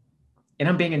beach and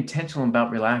I'm being intentional about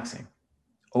relaxing.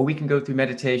 Or we can go through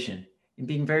meditation and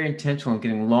being very intentional and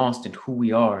getting lost in who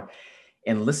we are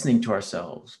and listening to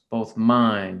ourselves, both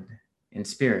mind and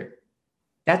spirit.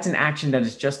 That's an action that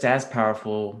is just as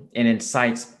powerful and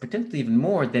incites potentially even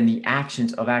more than the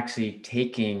actions of actually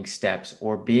taking steps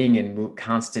or being in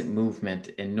constant movement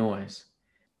and noise.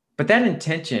 But that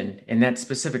intention and that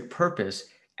specific purpose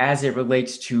as it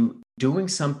relates to doing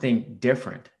something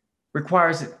different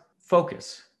requires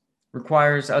focus,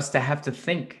 requires us to have to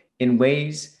think in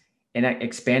ways and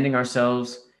expanding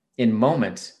ourselves in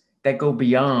moments that go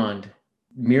beyond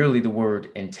merely the word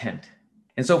intent.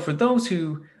 And so for those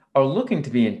who are looking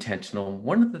to be intentional,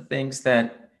 one of the things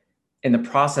that in the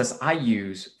process I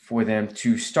use for them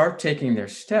to start taking their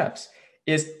steps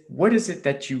is, what is it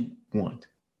that you want?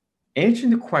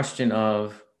 Answering the question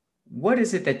of, what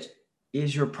is it that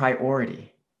is your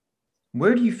priority?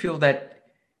 Where do you feel that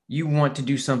you want to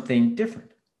do something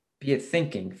different? Be it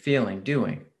thinking, feeling,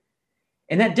 doing.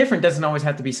 And that different doesn't always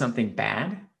have to be something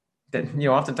bad. That,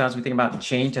 oftentimes we think about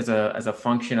change as a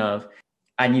function of,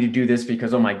 I need to do this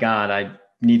because, oh my God, I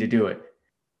need to do it.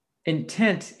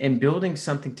 Intent in building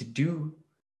something to do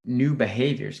new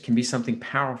behaviors can be something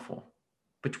powerful,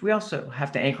 but we also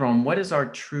have to anchor on what is our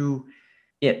true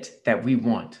it that we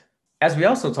want. As we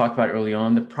also talked about early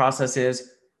on, the process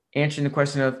is answering the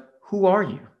question of, who are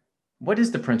you? What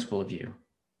is the principle of you?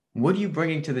 What are you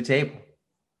bringing to the table?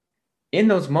 In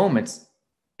those moments,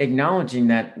 acknowledging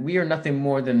that we are nothing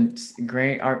more than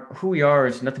who we are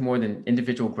is nothing more than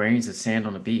individual grains of sand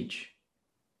on a beach.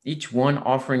 Each one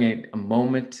offering a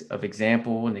moment of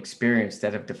example and experience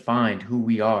that have defined who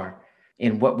we are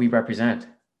and what we represent.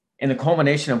 And the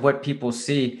culmination of what people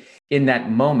see in that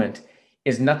moment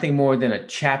is nothing more than a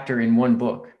chapter in one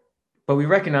book. But we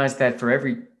recognize that for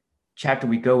every chapter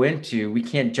we go into, we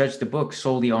can't judge the book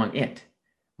solely on it.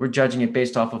 We're judging it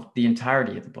based off of the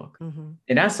entirety of the book.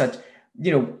 And as such,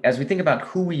 as we think about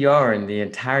who we are in the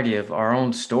entirety of our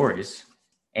own stories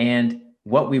and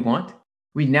what we want,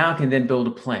 we now can then build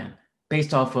a plan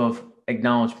based off of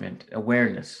acknowledgement,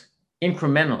 awareness,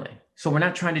 incrementally. So we're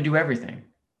not trying to do everything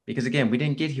because, again, we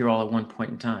didn't get here all at one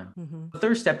point in time. The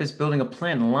third step is building a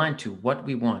plan aligned to what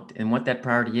we want and what that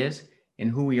priority is and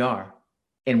who we are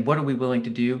and what are we willing to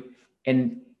do,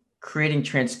 and creating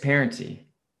transparency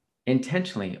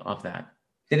intentionally of that.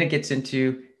 Then it gets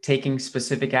into taking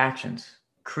specific actions,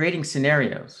 creating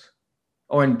scenarios,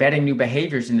 or embedding new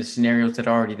behaviors in the scenarios that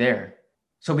are already there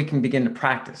so we can begin to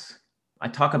practice. I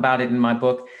talk about it in my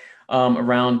book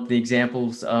around the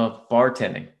examples of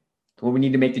bartending, where we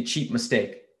need to make the cheap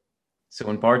mistake. So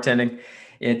in bartending,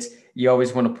 it's you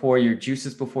always want to pour your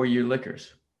juices before your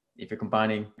liquors if you're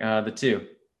combining the two.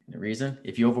 And the reason,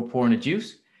 if you overpour in a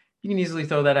juice, you can easily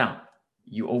throw that out.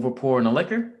 You overpour in a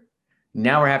liquor,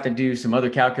 now we have to do some other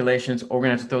calculations, or we're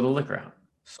going to have to throw the liquor out.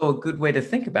 So a good way to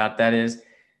think about that is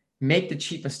make the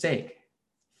cheap mistake.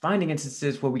 Finding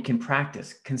instances where we can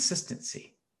practice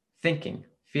consistency, thinking,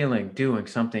 feeling, doing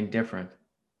something different.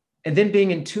 And then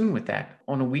being in tune with that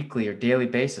on a weekly or daily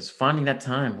basis, finding that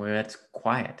time where that's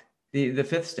quiet. The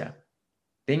fifth step,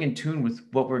 being in tune with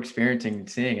what we're experiencing and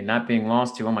seeing and not being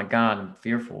lost to, oh my God, I'm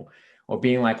fearful. Or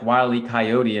being like Wile E.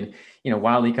 Coyote, and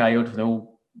Wile E. Coyote from the old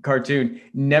cartoon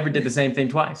never did the same thing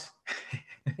twice.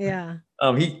 Yeah.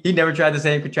 He never tried the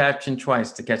same contraption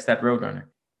twice to catch that roadrunner,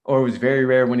 or it was very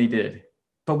rare when he did.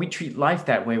 But we treat life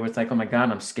that way, where it's like, oh my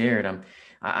God, I'm scared.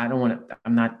 I don't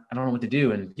know what to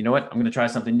do. And you know what? I'm going to try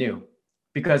something new.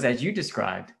 Because as you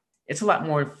described, it's a lot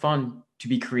more fun to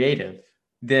be creative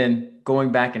than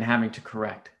going back and having to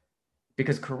correct.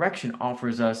 Because correction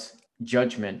offers us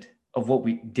judgment of what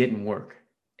we didn't work.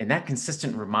 And that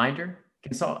consistent reminder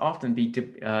can often be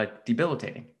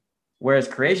debilitating. Whereas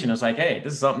creation is like, hey,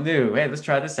 this is something new. Hey, let's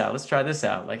try this out. Let's try this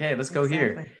out. Like, hey, let's go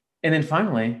here. And then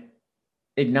finally,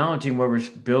 acknowledging where we're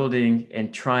building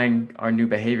and trying our new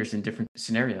behaviors in different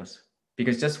scenarios.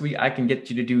 Because I can get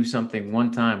you to do something one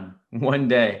time, one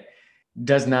day,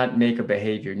 does not make a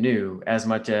behavior new as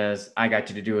much as I got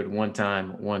you to do it one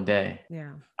time, one day.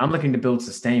 Yeah. I'm looking to build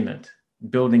sustainment,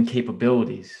 building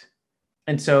capabilities.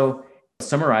 And so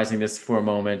summarizing this for a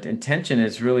moment, intention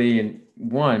is really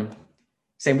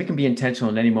saying we can be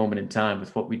intentional in any moment in time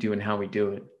with what we do and how we do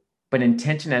it. But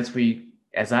intention,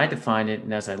 as I define it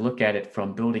and as I look at it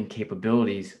from building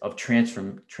capabilities of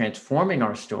transforming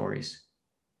our stories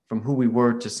from who we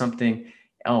were to something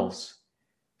else,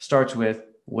 starts with,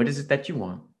 what is it that you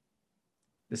want?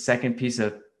 The second piece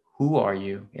of who are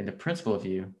you and the principle of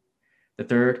you. The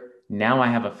third, now I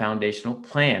have a foundational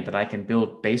plan that I can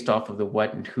build based off of the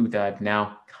what and who that I've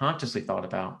now consciously thought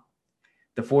about.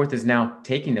 The fourth is now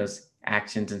taking those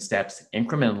actions and steps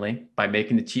incrementally by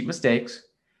making the cheap mistakes.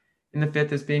 And the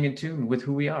fifth is being in tune with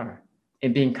who we are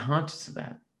and being conscious of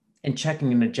that and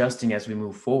checking and adjusting as we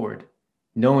move forward,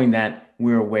 knowing that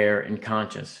we're aware and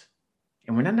conscious.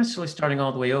 And we're not necessarily starting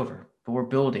all the way over, but we're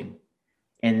building.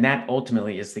 And that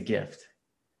ultimately is the gift,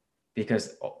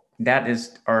 because that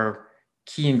is our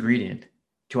key ingredient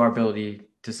to our ability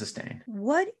to sustain.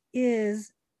 What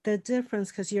is the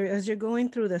difference? Because as you're going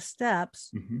through the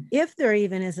steps, if there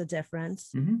even is a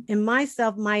difference, in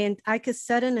myself, I could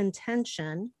set an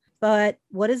intention, but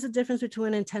what is the difference between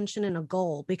an intention and a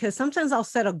goal? Because sometimes I'll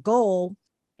set a goal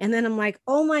and then I'm like,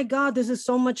 oh my God, this is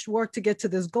so much work to get to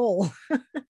this goal.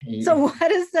 So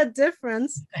what is the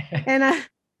difference? And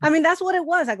I mean, that's what it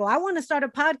was. I go, I want to start a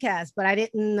podcast, but I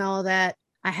didn't know that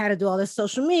I had to do all this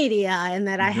social media and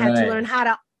that I had to learn how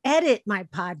to edit my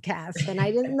podcast. And I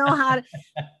didn't know how to,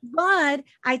 but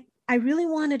I really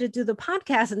wanted to do the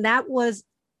podcast. And it was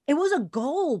a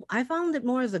goal. I found it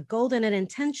more as a goal than an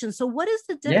intention. So what is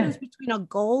the difference between a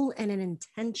goal and an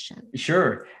intention?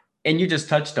 Sure. And you just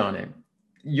touched on it.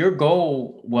 Your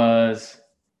goal was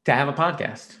to have a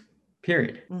podcast,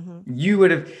 period. You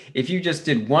would have, if you just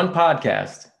did one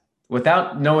podcast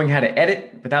without knowing how to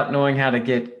edit, without knowing how to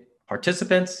get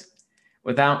participants,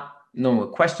 without knowing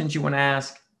what questions you want to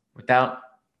ask, without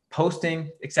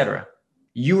posting, etc.,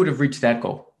 you would have reached that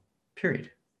goal, period.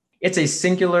 It's a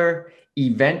singular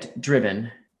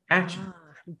event-driven action.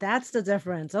 That's the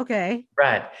difference. Okay.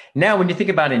 Right. Now, when you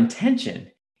think about intention,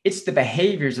 it's the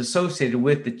behaviors associated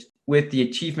with the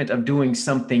achievement of doing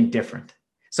something different.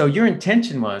 So your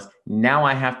intention was, now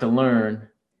I have to learn,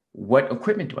 what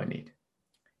equipment do I need?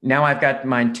 Now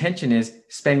my intention is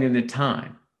spending the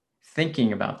time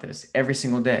thinking about this every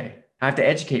single day. I have to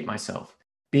educate myself,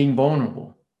 being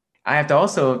vulnerable. I have to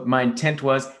also, my intent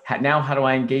was, now how do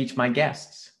I engage my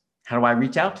guests? How do I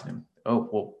reach out to them? Oh,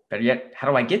 well, better yet, how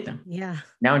do I get them? Yeah.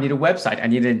 Now I need a website. I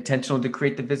need an intentional to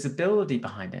create the visibility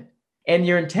behind it. And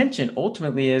your intention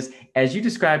ultimately is, as you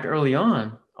described early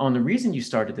on the reason you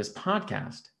started this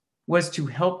podcast, was to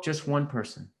help just one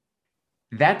person.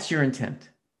 That's your intent.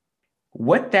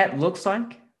 What that looks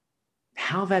like,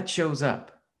 how that shows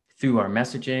up through our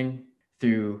messaging,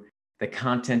 through the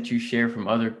content you share from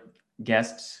other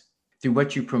guests, through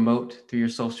what you promote through your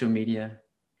social media.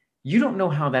 You don't know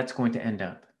how that's going to end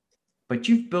up, but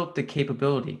you've built the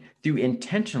capability through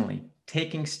intentionally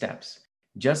taking steps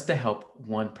just to help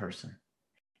one person.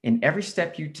 And every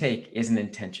step you take is an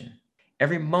intention.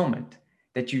 Every moment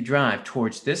that you drive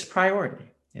towards this priority,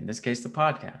 in this case, the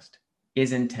podcast,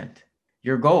 is intent.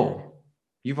 Your Yeah. goal,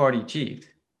 you've already achieved.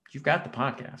 You've got the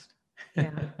podcast.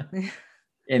 Yeah.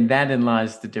 And that in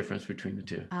lies the difference between the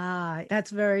two.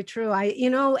 That's very true.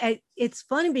 It's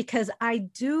funny because I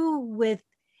do with,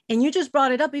 and you just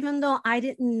brought it up, even though I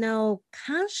didn't know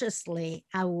consciously,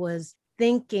 I was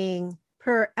thinking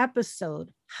per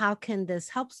episode, how can this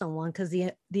help someone? Because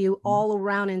the all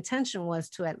around intention was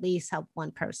to at least help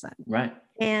one person. Right.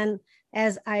 And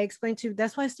as I explained to you,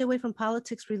 that's why I stay away from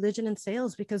politics, religion, and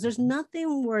sales, because there's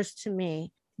nothing worse to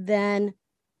me than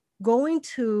going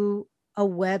to a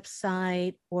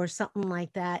website or something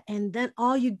like that, and then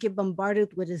all you get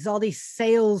bombarded with is all these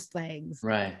sales things.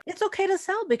 Right. It's okay to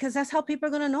sell because that's how people are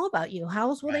going to know about you. How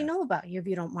else will they Right. know about you if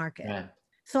you don't market? Right.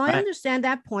 So I Right. understand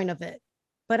that point of it.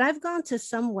 But I've gone to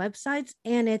some websites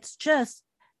and it's just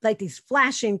like these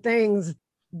flashing things,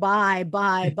 buy.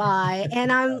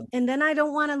 And then I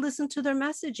don't want to listen to their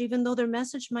message, even though their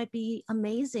message might be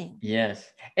amazing.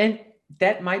 Yes. And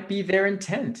that might be their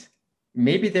intent.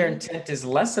 Maybe their intent is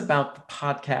less about the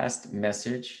podcast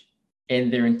message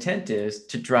and their intent is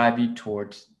to drive you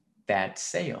towards that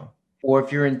sale. Or if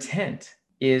your intent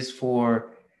is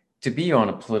to be on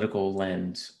a political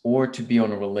lens or to be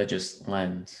on a religious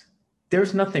lens,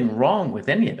 there's nothing wrong with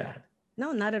any of that.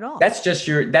 No, not at all. That's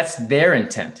their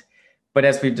intent. But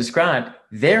as we've described,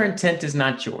 their intent is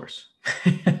not yours.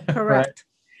 Correct. Right?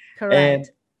 Correct. And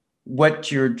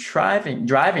what you're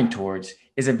driving towards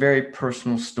is a very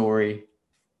personal story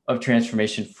of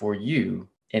transformation for you.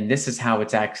 And this is how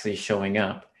it's actually showing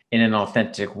up in an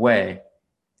authentic way.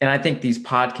 And I think these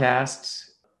podcasts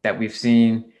that we've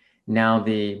seen now,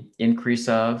 the increase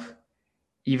of,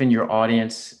 even your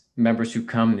audience members who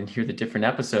come and hear the different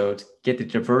episodes, get the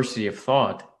diversity of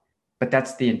thought. But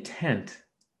that's the intent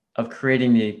of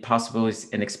creating the possibilities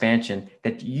and expansion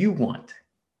that you want.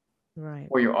 Right.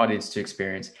 For your audience to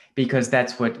experience, because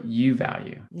that's what you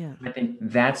value. Yeah. I think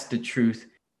that's the truth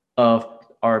of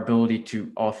our ability to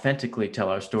authentically tell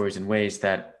our stories in ways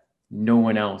that no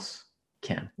one else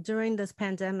can. During this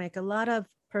pandemic, a lot of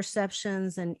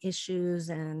perceptions and issues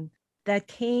and that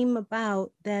came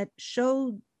about that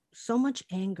showed so much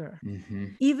anger,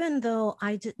 even though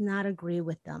I did not agree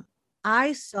with them.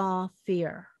 I saw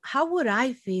fear. How would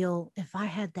I feel if I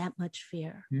had that much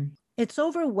fear? It's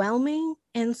overwhelming.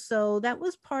 And so that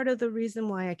was part of the reason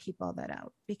why I keep all that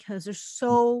out, because there's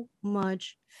so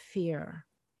much fear.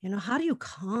 How do you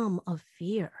calm a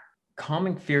fear?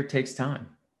 Calming fear takes time,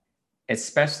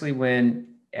 especially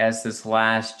when, as this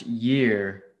last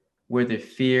year, where the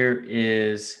fear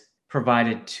is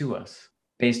provided to us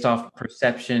based off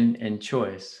perception and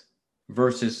choice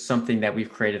versus something that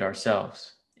we've created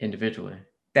ourselves individually.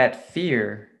 That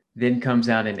fear then comes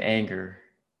out in anger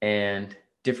and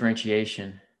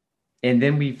differentiation. And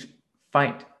then we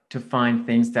fight to find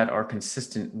things that are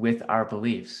consistent with our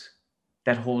beliefs,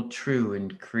 that hold true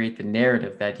and create the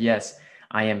narrative that, yes,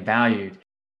 I am valued,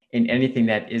 and anything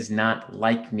that is not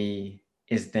like me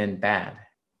is then bad.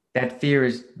 That fear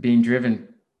is being driven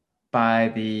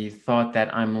by the thought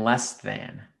that I'm less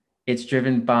than. It's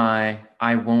driven by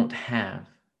I won't have.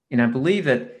 And I believe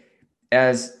that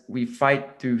as we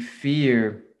fight through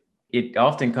fear, it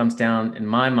often comes down, in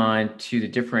my mind, to the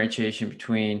differentiation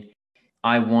between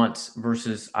I want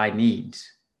versus I need.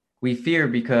 We fear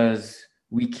because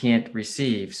we can't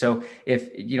receive. So if,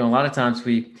 a lot of times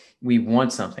we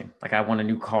want something, like I want a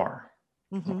new car,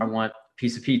 I want a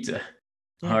piece of pizza,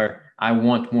 or I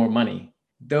want more money.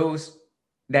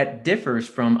 That differs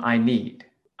from I need.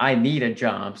 I need a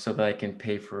job so that I can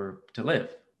pay to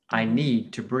live. I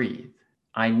need to breathe.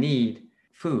 I need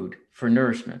food for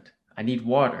nourishment. I need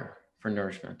water for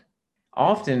nourishment.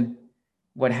 Often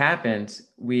what happens,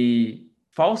 we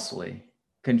falsely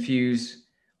confuse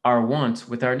our wants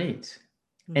with our needs.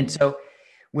 And so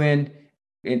when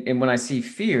I see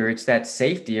fear, it's that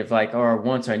safety of like, our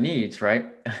wants, our needs, right?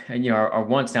 And our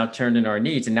wants now turned into our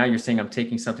needs. And now you're saying I'm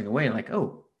taking something away. Like,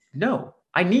 oh, no,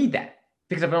 I need that.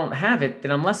 Because if I don't have it,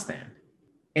 then I'm less than.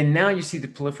 And now you see the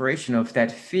proliferation of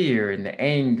that fear and the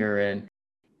anger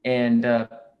and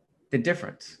the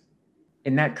difference.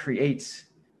 And that creates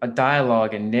a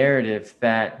dialogue and narrative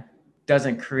that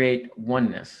doesn't create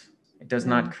oneness. It does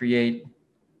not create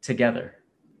together.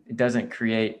 It doesn't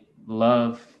create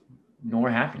love nor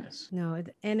happiness. No,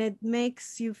 and it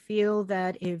makes you feel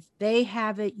that if they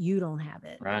have it, you don't have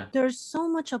it. Right. There's so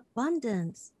much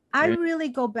abundance. I really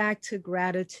go back to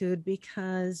gratitude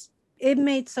because it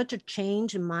made such a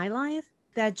change in my life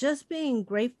that just being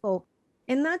grateful,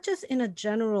 and not just in a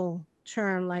general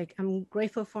term, like I'm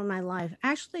grateful for my life,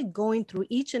 actually going through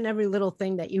each and every little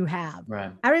thing that you have.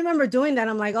 Right. I remember doing that.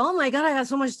 I'm like, oh my God, I got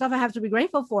so much stuff I have to be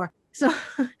grateful for. So,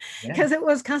 Yeah. because it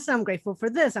was constant, I'm grateful for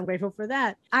this, I'm grateful for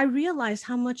that. I realized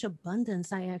how much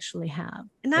abundance I actually have.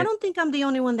 And I And don't think I'm the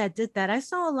only one that did that. I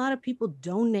saw a lot of people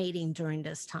donating during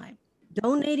this time,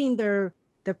 donating their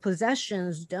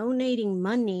possessions, donating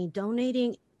money,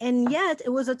 donating. And yet it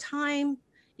was a time,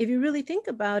 if you really think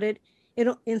about it,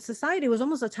 in society, it was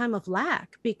almost a time of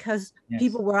lack because yes.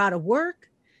 people were out of work.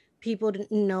 People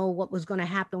didn't know what was going to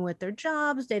happen with their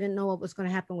jobs. They didn't know what was going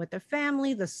to happen with their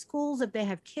family, the schools, if they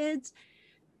have kids.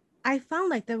 I found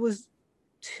like there was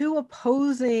two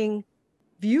opposing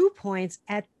viewpoints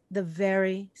at the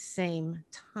very same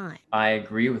time. I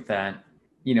agree with that.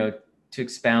 You know, to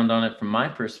expound on it from my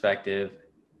perspective,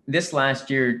 this last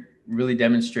year really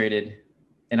demonstrated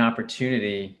an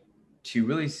opportunity to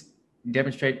really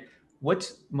demonstrate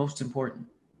what's most important.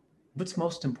 What's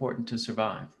most important to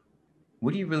survive?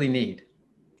 What do you really need?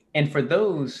 And for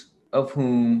those of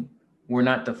whom were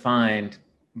not defined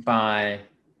by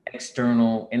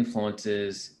external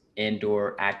influences,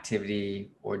 indoor activity,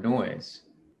 or noise,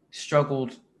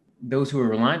 struggled, those who were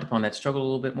reliant upon that struggled a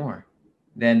little bit more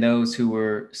than those who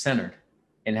were centered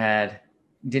and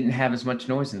didn't have as much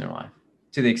noise in their life,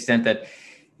 to the extent that,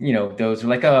 you know, those are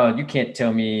like, oh, you can't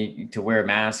tell me to wear a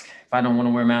mask. If I don't want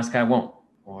to wear a mask, I won't.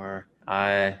 Or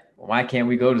why can't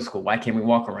we go to school? Why can't we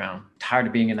walk around? I'm tired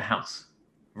of being in the house.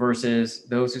 Versus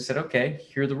those who said, okay,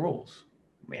 here are the rules.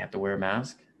 We have to wear a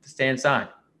mask to stay inside.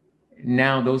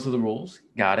 Now those are the rules.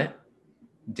 Got it.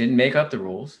 Didn't make up the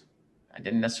rules. I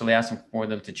didn't necessarily ask them for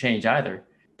them to change either.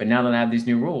 But now that I have these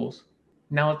new rules,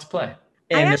 now let's play.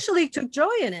 I And actually took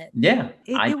joy in it. yeah,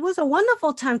 It was a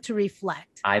wonderful time to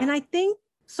reflect. I And I think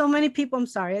so many people, I'm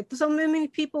sorry, so many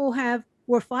people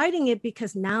were fighting it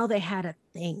because now they had to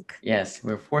think. yes,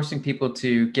 we're forcing people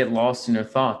to get lost in their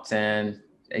thoughts. And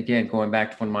again, going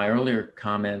back to one of my earlier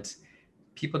comments,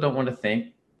 people don't want to think.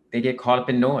 They get caught up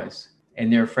in noise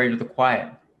and they're afraid of the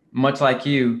quiet. Much like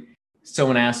you,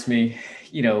 someone asked me,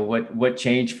 you know, what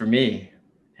changed for me?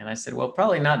 And I said, well,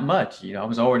 probably not much. You know, I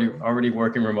was already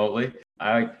working remotely.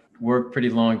 I worked pretty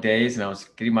long days and I was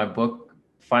getting my book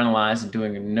finalized and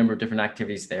doing a number of different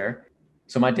activities there.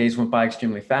 So my days went by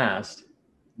extremely fast.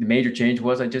 The major change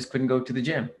was I just couldn't go to the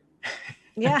gym.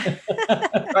 Yeah.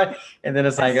 Right. And then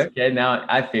it's like, okay, now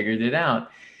I figured it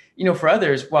out. You know, for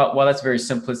others, while that's a very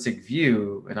simplistic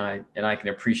view, and I can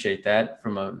appreciate that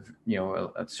from a, you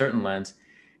know, a certain lens,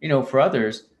 you know, for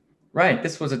others, right,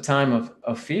 this was a time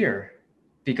of fear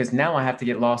because now I have to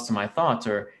get lost in my thoughts,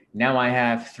 or now I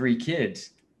have 3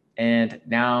 kids, and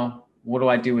now what do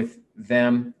I do with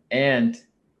them? And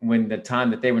when the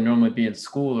time that they would normally be in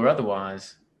school or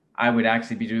otherwise, I would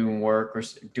actually be doing work or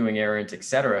doing errands,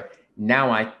 etc.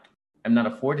 Now I am not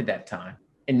afforded that time.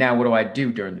 And now what do I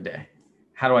do during the day?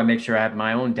 How do I make sure I have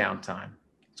my own downtime?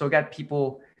 So I got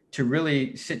people to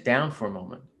really sit down for a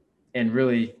moment and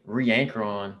really re-anchor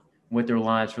on what their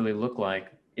lives really look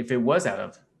like if it was out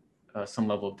of some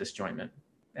level of disjointment.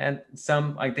 And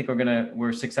some I think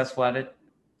were successful at it.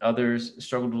 Others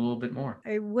struggled a little bit more.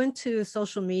 I went to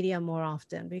social media more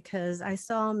often because I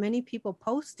saw many people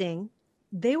posting.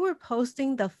 They were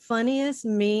posting the funniest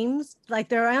memes. Like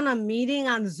they're in a meeting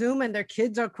on Zoom and their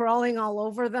kids are crawling all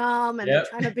over them and they're Yep.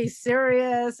 trying to be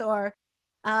serious, or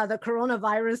the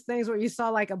coronavirus things where you saw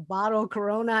like a bottle of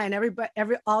Corona and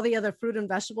all the other fruit and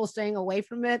vegetables staying away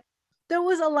from it. There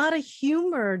was a lot of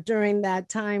humor during that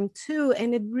time too.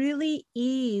 And it really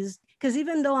eased, because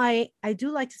even though I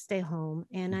do like to stay home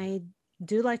and I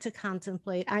do like to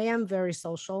contemplate, I am very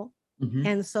social. Mm-hmm.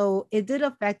 And so it did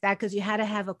affect that because you had to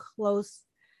have a close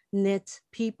knit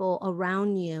people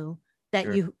around you that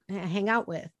Sure. you hang out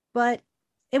with. But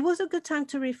it was a good time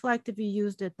to reflect if you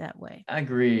used it that way.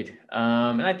 Agreed.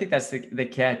 And I think that's the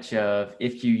catch of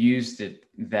if you used it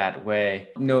that way.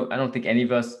 No, I don't think any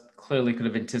of us clearly could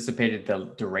have anticipated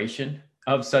the duration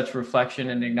of such reflection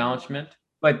and acknowledgement.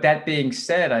 But that being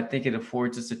said, I think it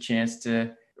affords us a chance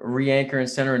to re-anchor and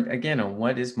center again on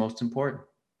what is most important.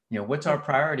 You know, what's our Yeah.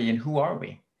 priority and who are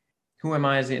we? Who am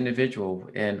I as an individual?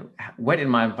 And what in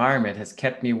my environment has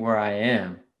kept me where I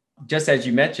am? Just as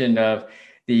you mentioned of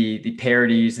the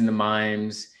parodies and the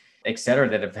mimes, et cetera,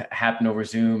 that have happened over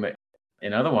Zoom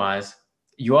and otherwise,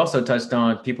 you also touched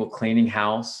on people cleaning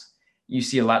house. You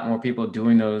see a lot more people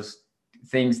doing those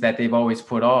things that they've always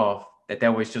put off, that they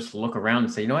always just look around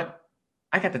and say, you know what?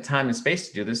 I got the time and space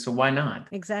to do this, so why not?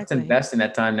 Let's Exactly. invest in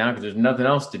that time now because there's nothing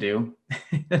else to do.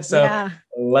 So Yeah.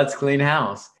 let's clean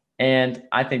house. And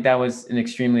I think that was an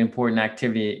extremely important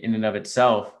activity in and of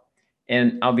itself.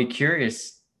 And I'll be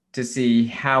curious to see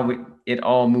how it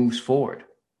all moves forward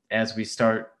as we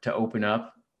start to open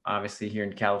up. Obviously, here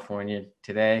in California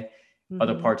today,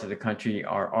 other Mm-hmm. parts of the country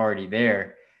are already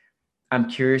there. I'm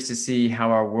curious to see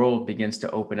how our world begins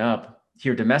to open up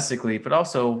here domestically, but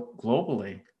also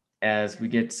globally as we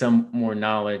get some more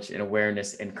knowledge and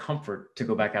awareness and comfort to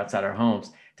go back outside our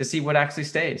homes to see what actually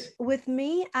stays. With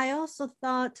me, I also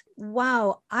thought,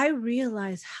 wow, I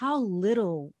realized how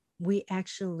little we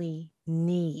actually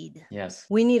need. Yes.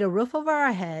 We need a roof over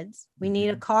our heads. We need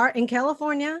a car in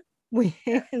California.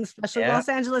 Especially Los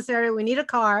Angeles area, we need a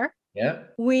car.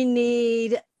 Yep. We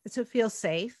need to feel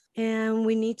safe, and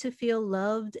we need to feel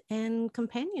loved and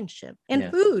companionship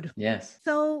and food. Yes.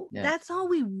 So that's all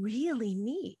we really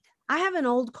need. I have an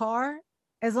old car.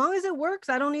 As long as it works,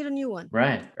 I don't need a new one.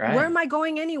 Right. Where am I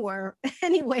going anywhere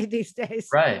anyway these days?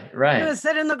 Right. I'm gonna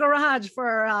sit in the garage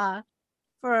for a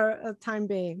time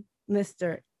being.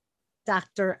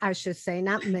 Dr. I should say,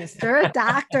 not Mr.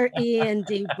 Dr. Ian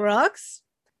D. Brooks.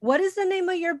 What is the name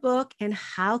of your book, and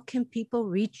how can people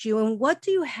reach you? And what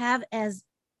do you have as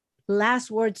last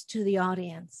words to the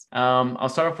audience? I'll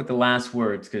start off with the last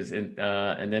words and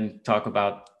then talk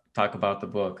about the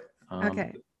book.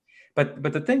 Okay. But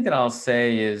the thing that I'll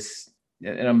say is,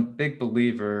 and I'm a big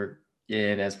believer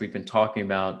in, as we've been talking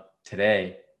about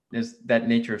today, is that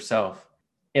nature of self.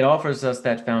 It offers us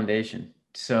that foundation.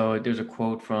 So there's a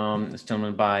quote from this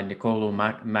gentleman by Niccolo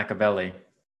Machiavelli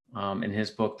in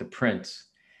his book, The Prince.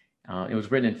 It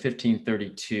was written in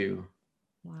 1532.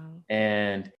 Wow.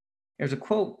 And there's a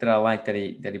quote that I like that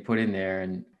he put in there,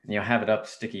 and have it up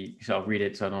sticky, so I'll read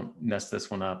it so I don't mess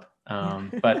this one up.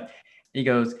 But he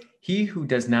goes, "He who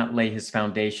does not lay his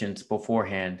foundations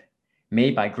beforehand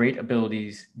may by great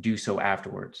abilities do so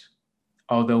afterwards,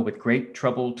 although with great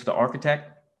trouble to the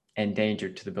architect and danger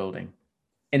to the building."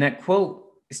 And that quote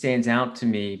stands out to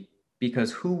me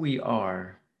because who we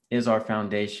are is our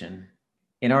foundation,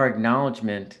 and our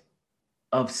acknowledgement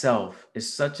of self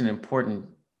is such an important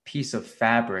piece of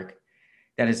fabric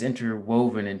that is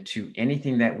interwoven into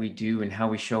anything that we do and how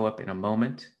we show up in a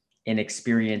moment, in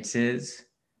experiences,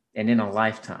 and in a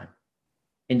lifetime.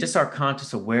 And just our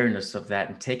conscious awareness of that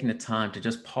and taking the time to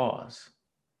just pause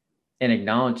and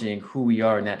acknowledging who we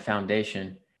are in that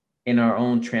foundation in our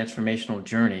own transformational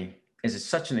journey is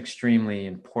such an extremely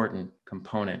important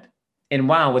component. And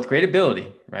while with great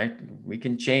ability, right, we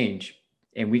can change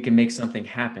and we can make something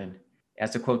happen,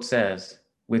 as the quote says,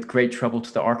 with great trouble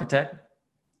to the architect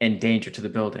and danger to the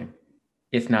building,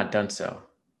 if not done so,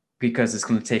 because it's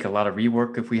going to take a lot of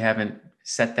rework if we haven't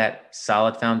set that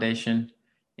solid foundation,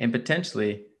 and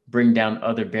potentially bring down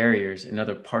other barriers in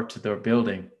other parts of their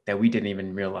building that we didn't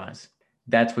even realize.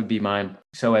 That would be mine.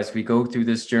 So as we go through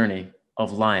this journey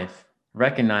of life,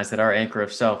 recognize that our anchor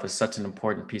of self is such an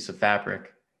important piece of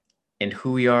fabric in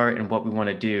who we are and what we want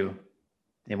to do.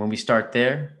 And when we start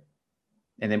there,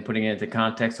 and then putting it into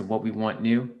context of what we want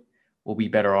new, we'll be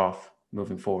better off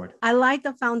moving forward. I like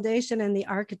the foundation and the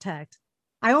architect.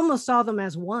 I almost saw them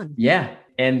as one. Yeah,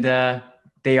 and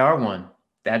they are one.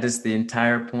 That is the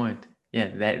entire point. Yeah,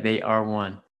 that they are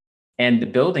one. And the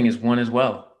building is one as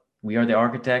well. We are the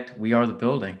architect, we are the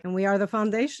building. And we are the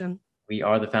foundation. We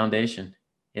are the foundation.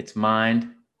 It's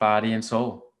mind, body, and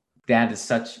soul. That is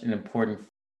such an important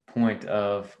point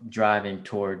of driving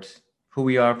towards who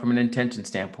we are from an intention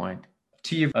standpoint.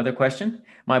 To your other question,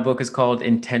 my book is called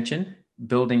Intention: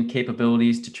 Building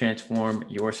Capabilities to Transform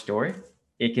Your Story.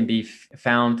 It can be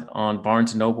found on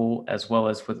Barnes & Noble as well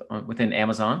as within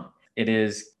Amazon. It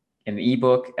is an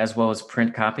ebook as well as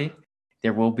print copy.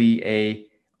 There will be a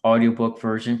audiobook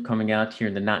version coming out here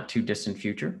in the not too distant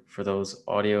future for those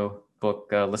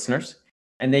audiobook listeners.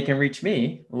 And they can reach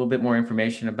me, a little bit more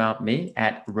information about me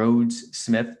at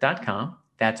rhodessmith.com.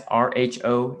 That's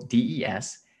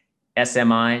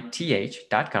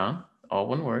RHODESSMITH.com, all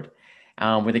one word,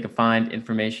 where they can find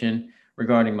information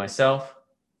regarding myself,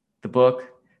 the book,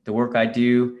 the work I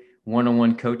do,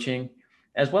 one-on-one coaching,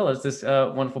 as well as this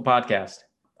wonderful podcast.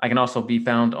 I can also be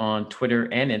found on Twitter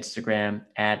and Instagram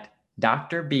at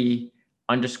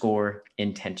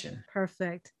Dr.B_intention.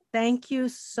 Perfect. Thank you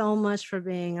so much for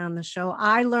being on the show.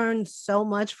 I learned so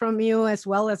much from you, as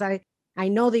well as I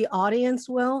know the audience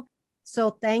will.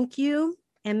 So thank you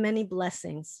and many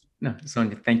blessings. No,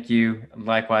 Sonia, thank you.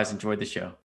 Likewise, enjoyed the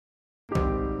show.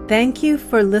 Thank you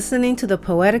for listening to the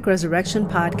Poetic Resurrection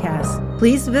Podcast.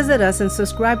 Please visit us and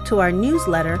subscribe to our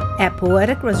newsletter at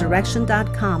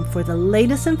poeticresurrection.com for the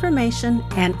latest information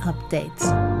and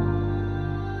updates.